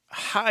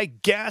high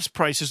gas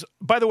prices.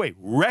 By the way,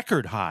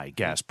 record high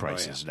gas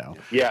prices now.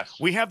 Yes.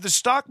 We have the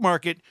stock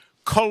market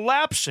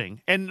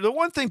collapsing. And the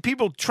one thing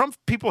people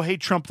hate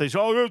Trump. They say,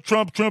 "Oh,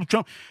 Trump.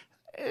 The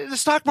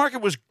stock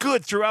market was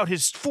good throughout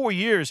his 4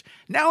 years.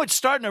 Now it's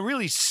starting to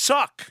really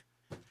suck.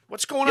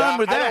 What's going on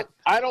with that?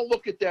 I don't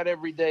look at that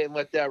every day and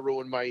let that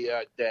ruin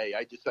my day.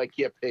 I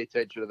can't pay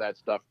attention to that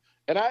stuff.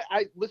 And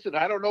I listen,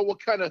 I don't know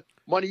what kind of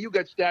money you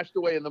got stashed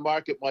away in the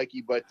market,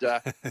 Mikey, but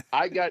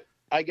I got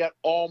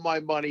all my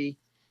money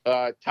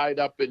tied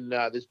up in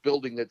this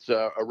building that's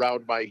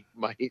around my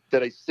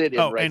that I sit in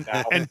now.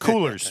 And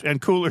coolers,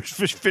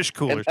 fish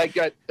coolers.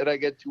 And I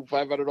got two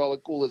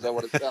 $500 coolers I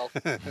want to sell.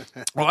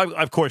 Well,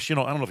 of course, I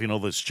don't know if you know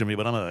this, Jimmy,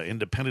 but I'm an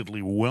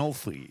independently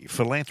wealthy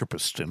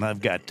philanthropist, and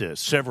I've got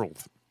several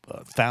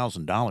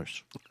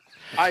 $1,000.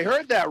 I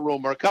heard that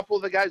rumor. A couple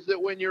of the guys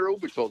that win your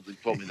Uber told me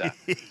that.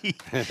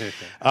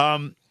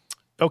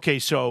 Okay,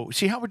 so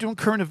see how we're doing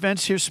current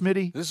events here,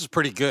 Smitty? This is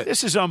pretty good.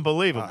 This is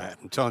unbelievable.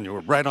 I'm telling you, we're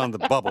right on the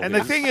bubble. And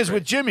the thing is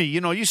with Jimmy,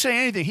 you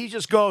say anything, he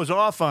just goes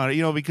off on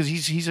it, because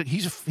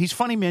he's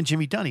funny man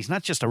Jimmy Dunn. He's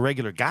not just a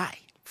regular guy.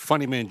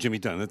 Funny man Jimmy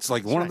Dunn. It's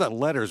like one of the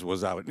letters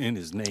was out in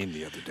his name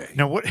the other day.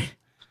 Now what?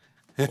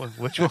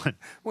 Which one?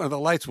 One of the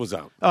lights was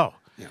out. Oh,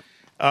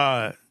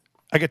 yeah.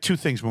 I got two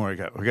things more. I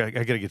got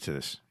to get to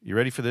this. You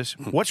ready for this?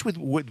 What's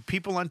with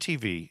people on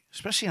TV,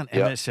 especially on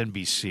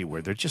MSNBC,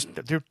 where they're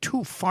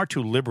far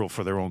too liberal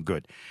for their own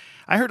good.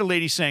 I heard a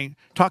lady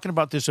talking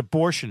about this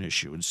abortion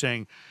issue and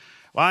saying,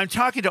 "Well, I'm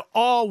talking to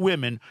all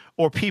women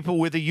or people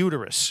with a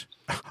uterus."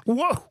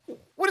 What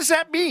does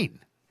that mean?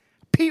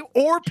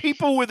 Or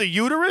people with a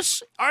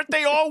uterus? Aren't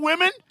they all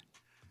women?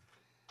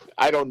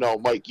 I don't know,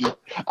 Mikey.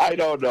 I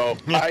don't know.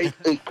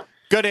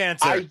 Good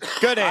answer.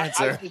 Good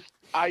answer.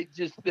 I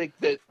just think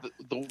that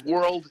the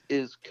world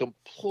is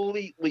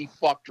completely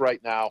fucked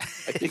right now.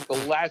 I think the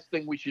last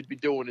thing we should be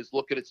doing is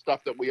looking at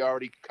stuff that we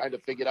already kind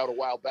of figured out a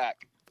while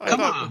back.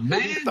 Come on,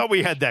 man. I thought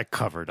we had that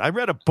covered. I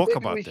read a book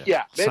about that.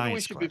 Yeah, maybe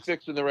we should be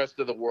fixing the rest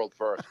of the world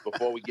first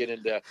before we get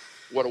into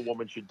what a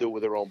woman should do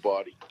with her own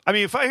body. I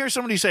mean, if I hear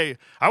somebody say,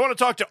 "I want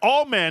to talk to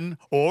all men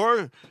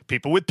or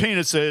people with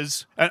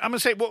penises," and I'm going to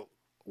say, well,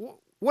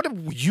 what a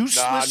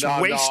useless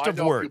waste of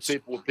words. I know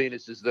people with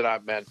penises that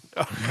I've met.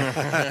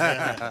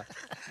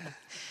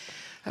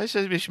 I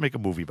said we should make a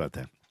movie about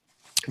that.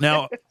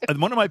 Now,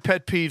 one of my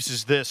pet peeves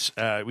is this.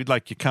 We'd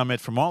like your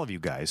comment from all of you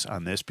guys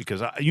on this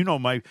because,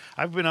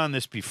 I've been on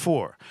this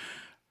before.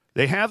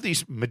 They have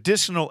these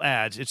medicinal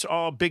ads. It's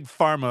all big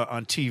pharma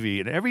on TV.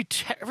 And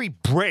every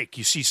break,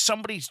 you see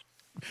somebody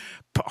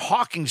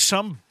hawking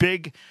some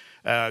big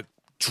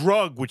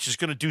drug which is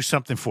going to do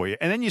something for you.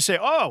 And then you say,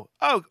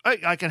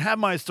 I can have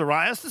my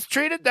psoriasis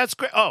treated? That's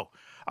great.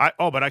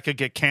 But I could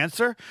get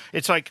cancer?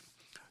 It's like,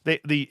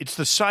 it's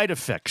the side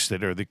effects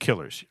that are the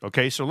killers.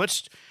 Okay, so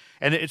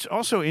and it's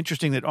also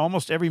interesting that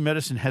almost every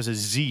medicine has a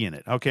Z in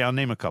it. Okay, I'll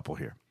name a couple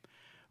here.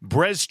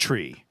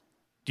 Breztri.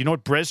 Do you know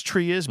what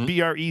Breztri is?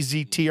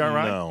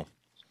 Breztri? No.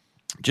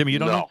 Jimmy, you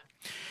don't know?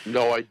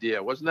 No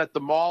idea. Wasn't that the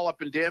mall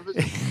up in Danvers?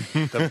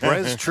 The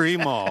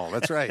Breztri Mall.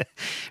 That's right.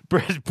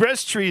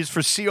 Breztri is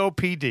for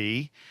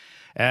COPD.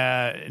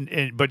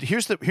 But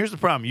here's the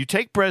problem. You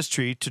take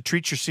Breztri to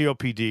treat your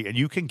COPD, and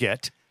you can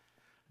get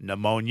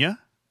pneumonia.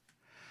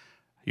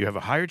 You have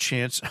a higher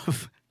chance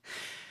of...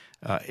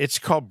 it's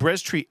called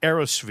Breztri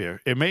Aerosphere.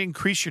 It may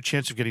increase your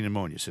chance of getting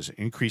pneumonia. It says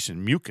increase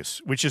in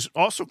mucus, which is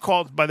also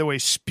called, by the way,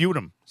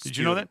 sputum. Did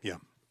you know that? Yeah.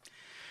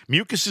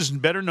 Mucus is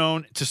better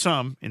known to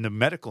some in the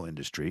medical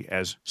industry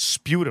as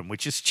sputum,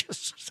 which is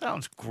just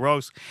sounds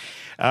gross.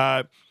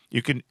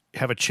 You can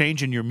have a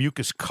change in your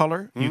mucus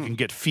color. You can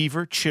get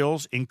fever,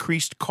 chills,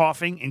 increased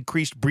coughing,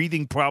 increased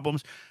breathing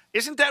problems.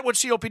 Isn't that what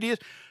COPD is?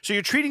 So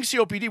you're treating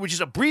COPD, which is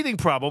a breathing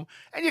problem,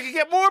 and you can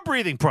get more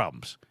breathing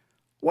problems.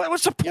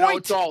 What's the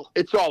point?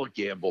 It's all a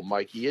gamble,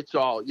 Mikey. It's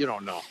all, you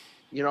don't know.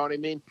 You know what I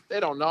mean? They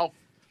don't know.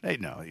 They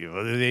know,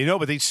 they know,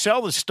 but they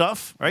sell the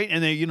stuff, right?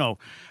 And they,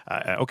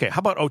 okay. How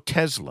about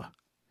Otezla?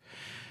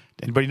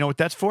 Anybody know what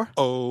that's for? It's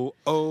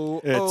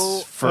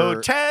for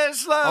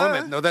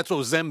Otezla. Oh, no, that's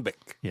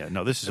Ozempic. Yeah,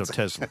 no, this is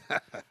Otezla.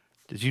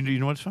 Do you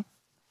know what it's for?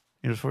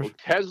 You know what it's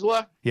for?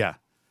 Tesla? Yeah.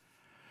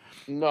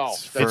 No,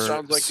 for that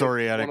sounds like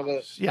psoriatic. one of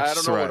the. Yes, I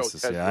don't know what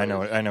psoriasis. Otezla Yeah,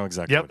 I know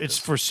exactly. Yep, what it it's is.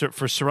 for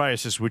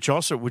psoriasis,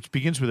 which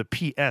begins with a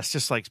PS,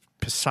 just like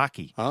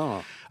Pisaki.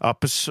 Oh.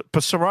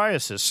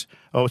 Psoriasis.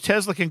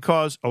 Otezla can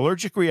cause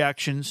allergic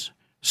reactions,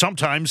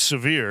 sometimes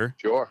severe.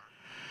 Sure.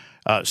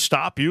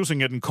 Stop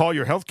using it and call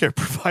your healthcare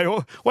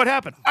provider. What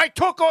happened? I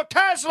took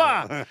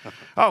Otezla.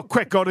 Oh,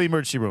 quick, go to the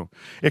emergency room.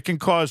 It can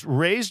cause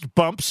raised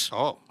bumps,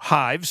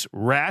 hives,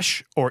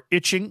 rash, or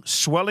itching,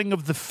 swelling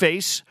of the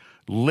face,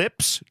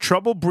 lips,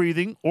 trouble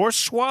breathing or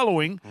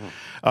swallowing.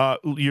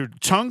 Your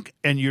tongue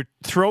and your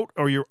throat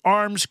or your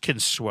arms can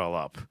swell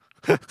up.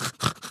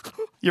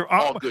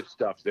 All good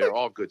stuff there.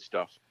 All good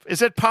stuff.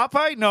 Is it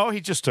Popeye? No, he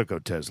just took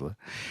Otezla.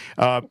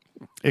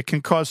 It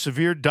can cause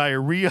severe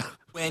diarrhea.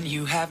 When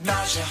you have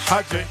nausea,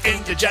 Hard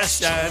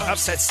indigestion,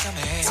 upset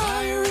stomach,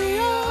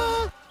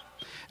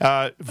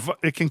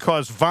 it can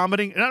cause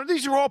vomiting. Now,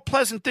 these are all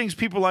pleasant things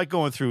people like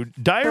going through.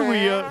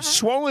 Diarrhea,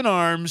 swollen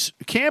arms,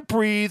 can't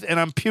breathe, and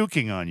I'm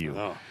puking on you.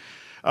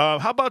 How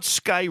about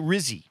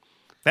Skyrizi?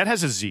 That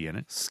has a Z in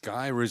it.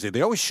 Skyrizi.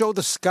 They always show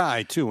the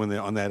sky, too, when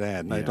they're on that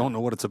ad, and I don't know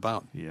what it's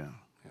about. Yeah.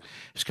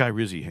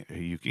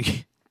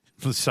 Skyrizi,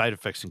 the side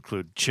effects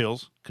include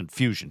chills,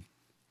 confusion,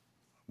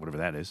 whatever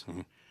that is,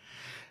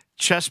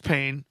 chest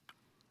pain,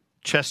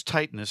 chest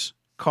tightness,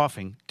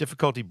 coughing,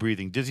 difficulty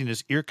breathing,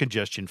 dizziness, ear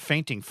congestion,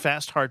 fainting,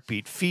 fast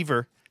heartbeat,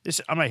 fever.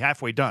 I'm like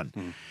halfway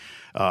done.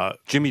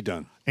 Jimmy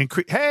Dunn.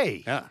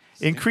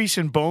 Increase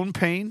in bone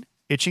pain,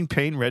 itching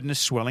pain, redness,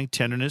 swelling,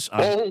 tenderness.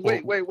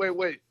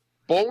 Wait.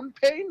 Bone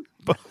pain?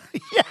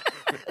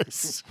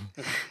 Yes.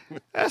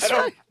 That's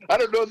right. I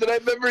don't know that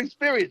I've ever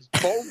experienced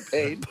bone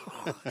pain.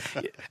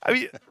 I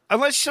mean,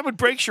 unless someone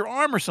breaks your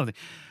arm or something.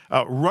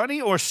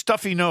 Runny or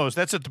stuffy nose,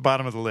 that's at the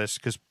bottom of the list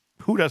because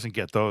who doesn't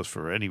get those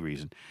for any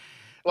reason?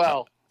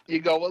 Well, you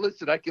go,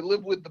 listen, I can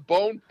live with the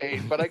bone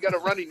pain, but I got a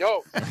runny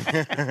nose.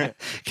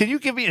 Can you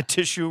give me a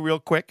tissue real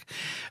quick?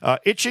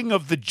 Itching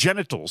of the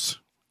genitals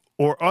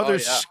or other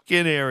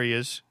skin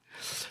areas.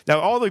 Now,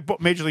 all the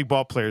Major League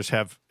ball players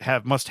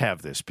must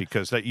have this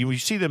because you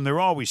see them, they're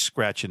always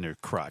scratching their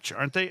crotch,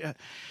 aren't they?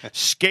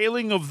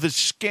 Scaling of the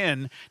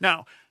skin.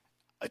 Now,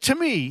 to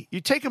me, you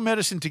take a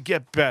medicine to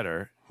get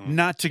better,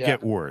 not to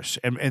get worse.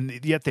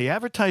 And yet they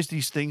advertise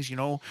these things,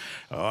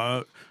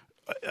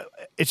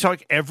 it's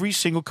like every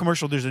single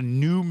commercial, there's a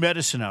new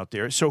medicine out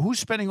there. So who's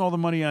spending all the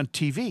money on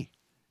TV?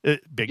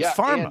 Big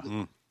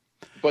Pharma.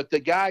 But the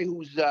guy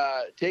who's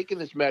taking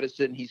this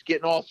medicine, he's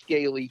getting all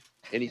scaly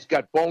and he's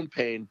got bone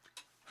pain.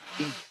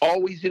 He's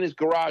always in his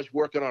garage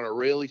working on a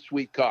really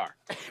sweet car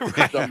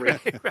for some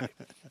reason. Right.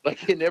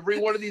 Like in every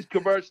one of these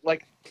commercials,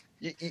 like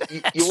you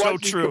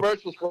watch these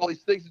commercials for all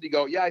these things and you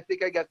go, yeah, I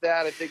think I got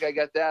that. I think I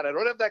got that. I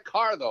don't have that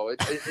car though.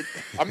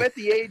 I'm at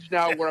the age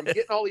now where I'm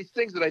getting all these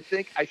things that I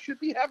think I should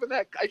be having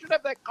that. I should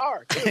have that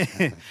car.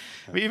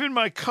 Even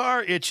my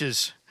car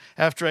itches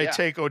after I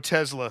take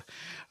Otezla.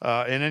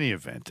 In any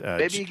event,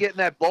 maybe you're getting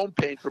that bone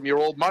pain from your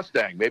old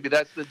Mustang. Maybe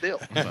that's the deal.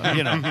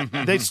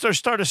 They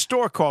start a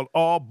store called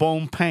All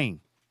Bone Pain.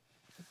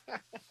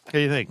 What do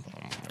you think?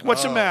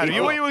 What's the matter?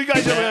 You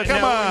guys are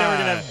come on. We're never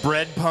gonna have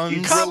bread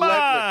puns. Come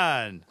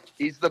on.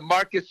 He's the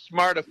Marcus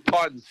Smart of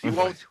puns. He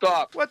won't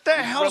stop. What the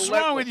hell's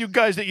wrong with you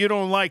guys that you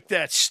don't like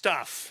that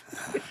stuff?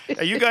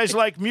 You guys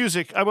like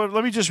music.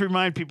 Let me just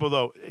remind people,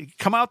 though,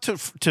 come out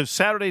to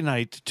Saturday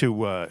night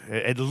to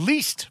at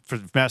least for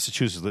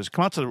Massachusetts.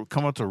 Come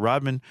out to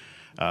Rodman.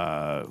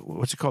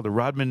 What's it called? The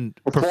Rodman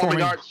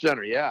Performing Arts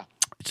Center. Yeah,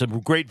 it's a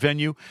great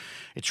venue.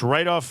 It's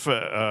right off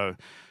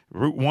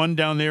Route 1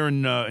 down there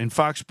in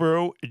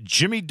Foxborough.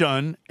 Jimmy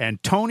Dunn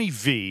and Tony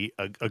V,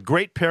 a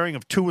great pairing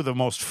of two of the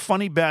most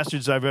funny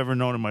bastards I've ever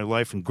known in my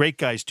life, and great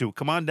guys, too.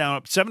 Come on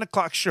down. 7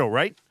 o'clock show,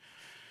 right?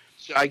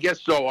 I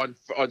guess so. On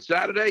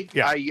Saturday?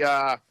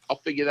 Yeah. I'll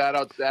figure that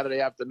out Saturday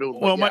afternoon.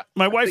 Well,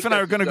 my wife and I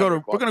are going to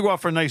we're going to go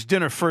out for a nice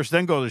dinner first,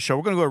 then go to the show.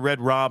 We're going to go to Red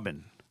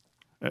Robin.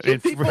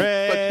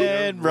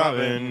 Red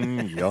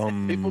Robin,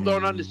 yum. People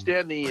don't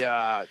understand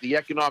the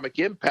economic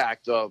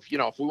impact of,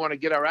 if we want to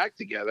get our act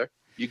together,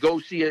 you go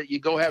see it, you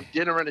go have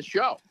dinner and a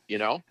show.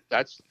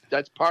 That's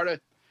part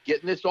of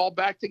getting this all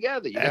back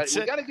together. We got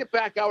to get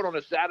back out on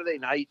a Saturday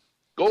night.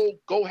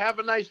 Go have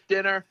a nice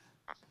dinner.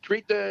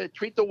 Treat the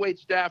wait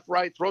staff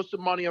right. Throw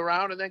some money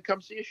around, and then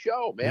come see a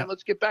show, man. Yeah.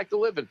 Let's get back to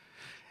living.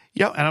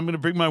 Yeah, and I'm going to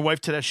bring my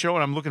wife to that show,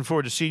 and I'm looking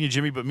forward to seeing you,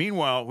 Jimmy. But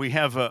meanwhile, we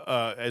have,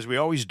 as we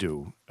always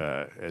do,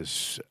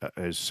 as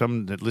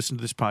some that listen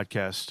to this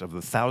podcast, of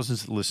the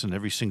thousands that listen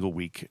every single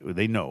week,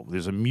 they know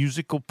there's a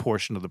musical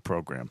portion of the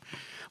program,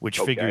 which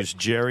figures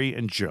Jerry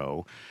and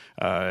Joe,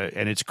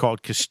 and it's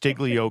called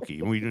Castiglioki.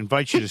 And we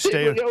invite you to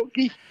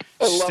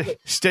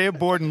stay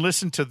aboard and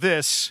listen to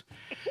this.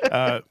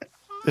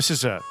 This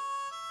is a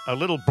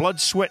little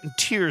blood, sweat, and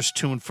tears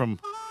tune from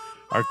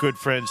our good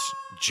friends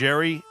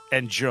Jerry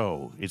and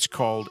Joe. It's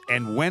called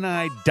And When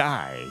I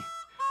Die,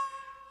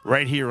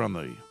 right here on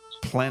the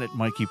Planet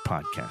Mikey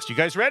podcast. You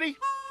guys ready?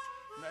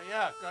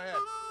 Yeah, go ahead.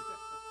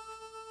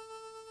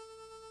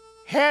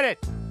 Hit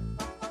it.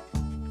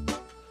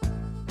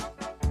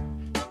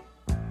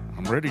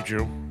 I'm ready,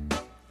 Joe.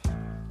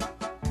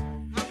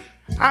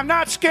 I'm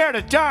not scared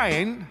of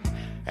dying,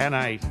 and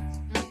I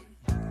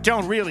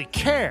don't really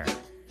care.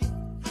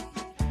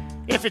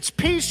 If it's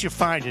peace you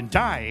find in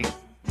dying,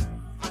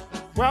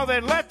 well,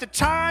 then let the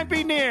time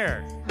be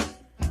near.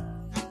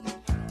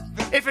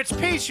 If it's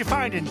peace you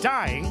find in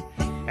dying,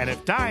 and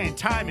if dying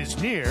time is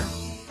near,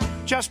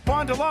 just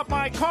bundle up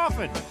my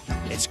coffin.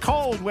 It's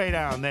cold way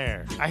down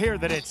there. I hear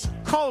that it's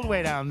cold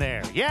way down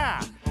there.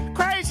 Yeah,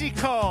 crazy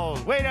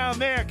cold way down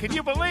there. Can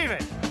you believe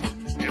it?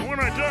 And when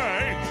I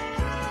die,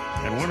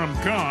 and when I'm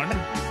gone,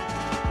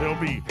 there'll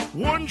be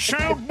one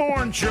child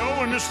born,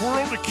 Joe, in this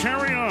world to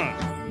carry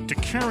on. To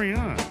carry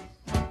on.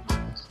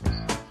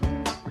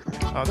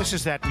 Oh, this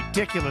is that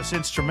ridiculous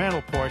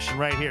instrumental portion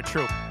right here,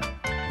 Troop.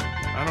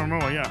 I don't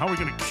know, yeah. How are we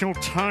going to kill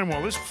time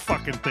while this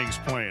fucking thing's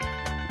playing?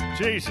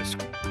 Jesus.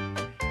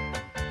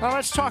 Well,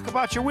 let's talk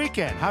about your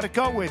weekend. How'd it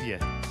go with you?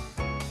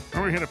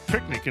 Oh, we had a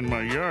picnic in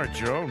my yard,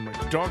 Joe. My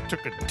dog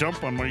took a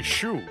dump on my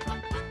shoe.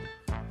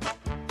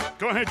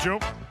 Go ahead, Joe.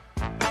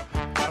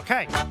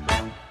 Okay.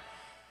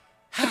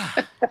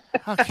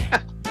 Okay.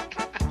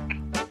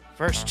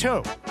 Verse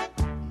 2.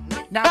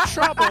 Now,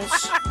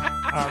 troubles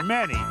are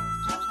many.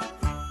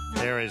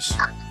 They're as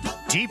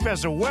deep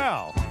as a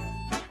well.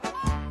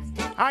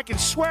 I can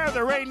swear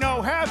there ain't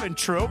no heaven,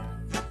 Troop,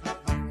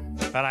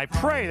 but I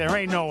pray there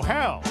ain't no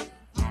hell.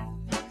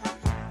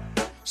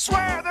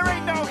 Swear there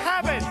ain't no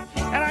heaven,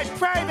 and I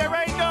pray there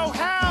ain't no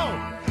hell.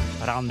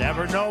 But I'll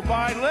never know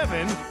by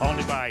living,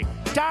 only by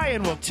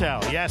dying will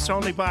tell. Yes,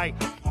 only by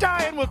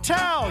dying will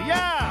tell.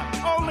 Yeah,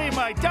 only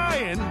my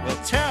dying will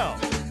tell.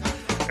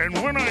 And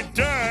when I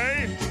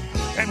die,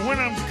 and when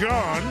I'm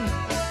gone,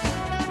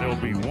 there'll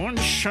be one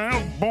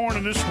child born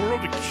in this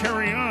world to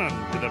carry on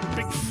with a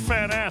big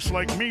fat ass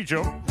like me,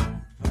 Joe.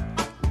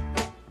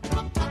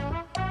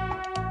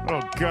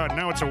 Oh, God,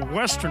 now it's a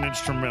Western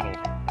instrumental.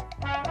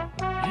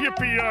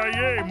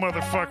 Yippee-yi-yay,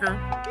 motherfucker.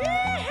 What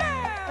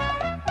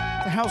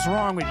the hell's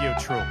wrong with you,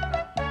 Troop?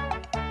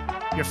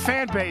 Your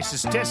fan base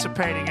is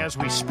dissipating as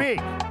we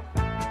speak.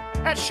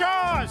 At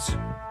Shaw's!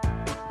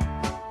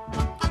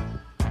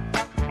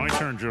 My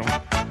turn, Joe.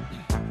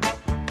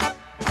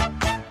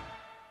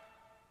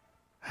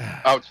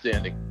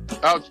 Outstanding.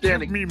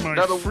 Give me my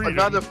freedom.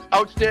 Another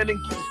outstanding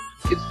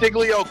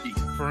Castiglioki.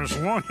 For as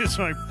long as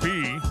I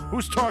be,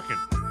 who's talking?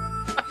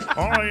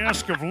 All I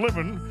ask of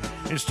living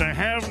is to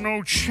have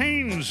no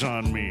chains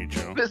on me,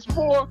 Joe. There's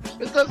more.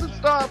 It doesn't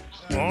stop.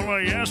 All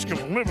I ask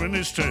of living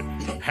is to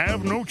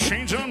have no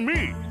chains on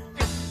me.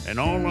 And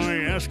all I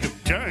ask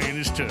of dying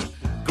is to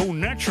go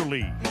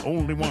naturally.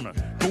 Only wanna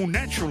go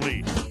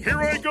naturally. Here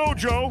I go,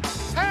 Joe.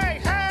 Hey,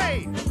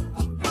 hey!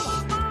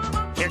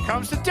 Here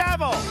comes the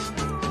devil.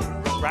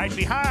 Right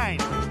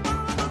behind.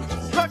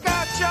 Look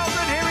out,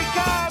 children, here he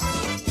comes.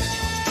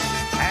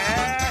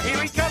 Here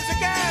he comes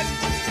again.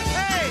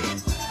 Hey,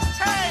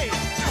 hey,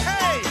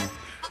 hey.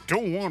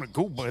 Don't want to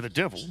go by the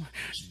devil.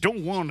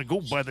 Don't want to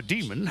go by the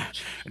demon.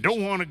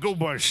 Don't want to go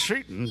by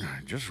Satan.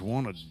 Just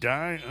want to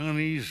die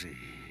uneasy.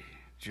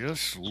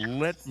 Just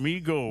let me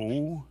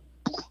go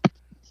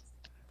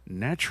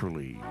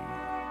naturally.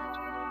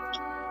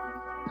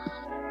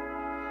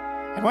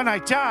 And when I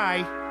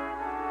die,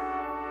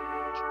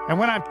 and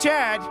when I'm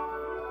dead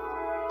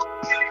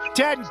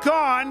and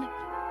gone,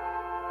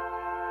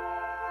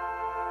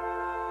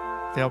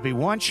 there'll be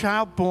one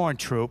child born,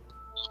 Troop.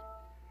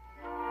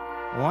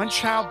 One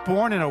child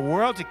born in a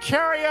world to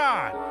carry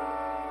on.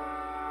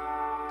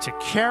 To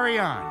carry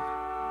on.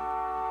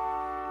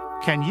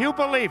 Can you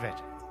believe it?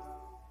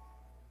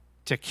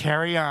 To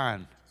carry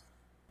on.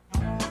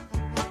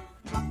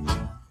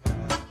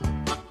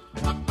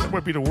 That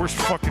might be the worst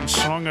fucking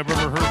song I've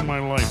ever heard in my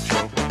life,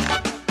 Joe.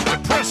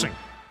 Depressing.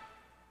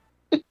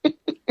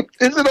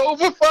 Is it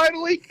over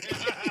finally?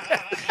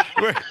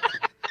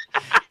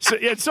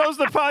 So's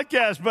the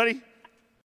podcast, buddy.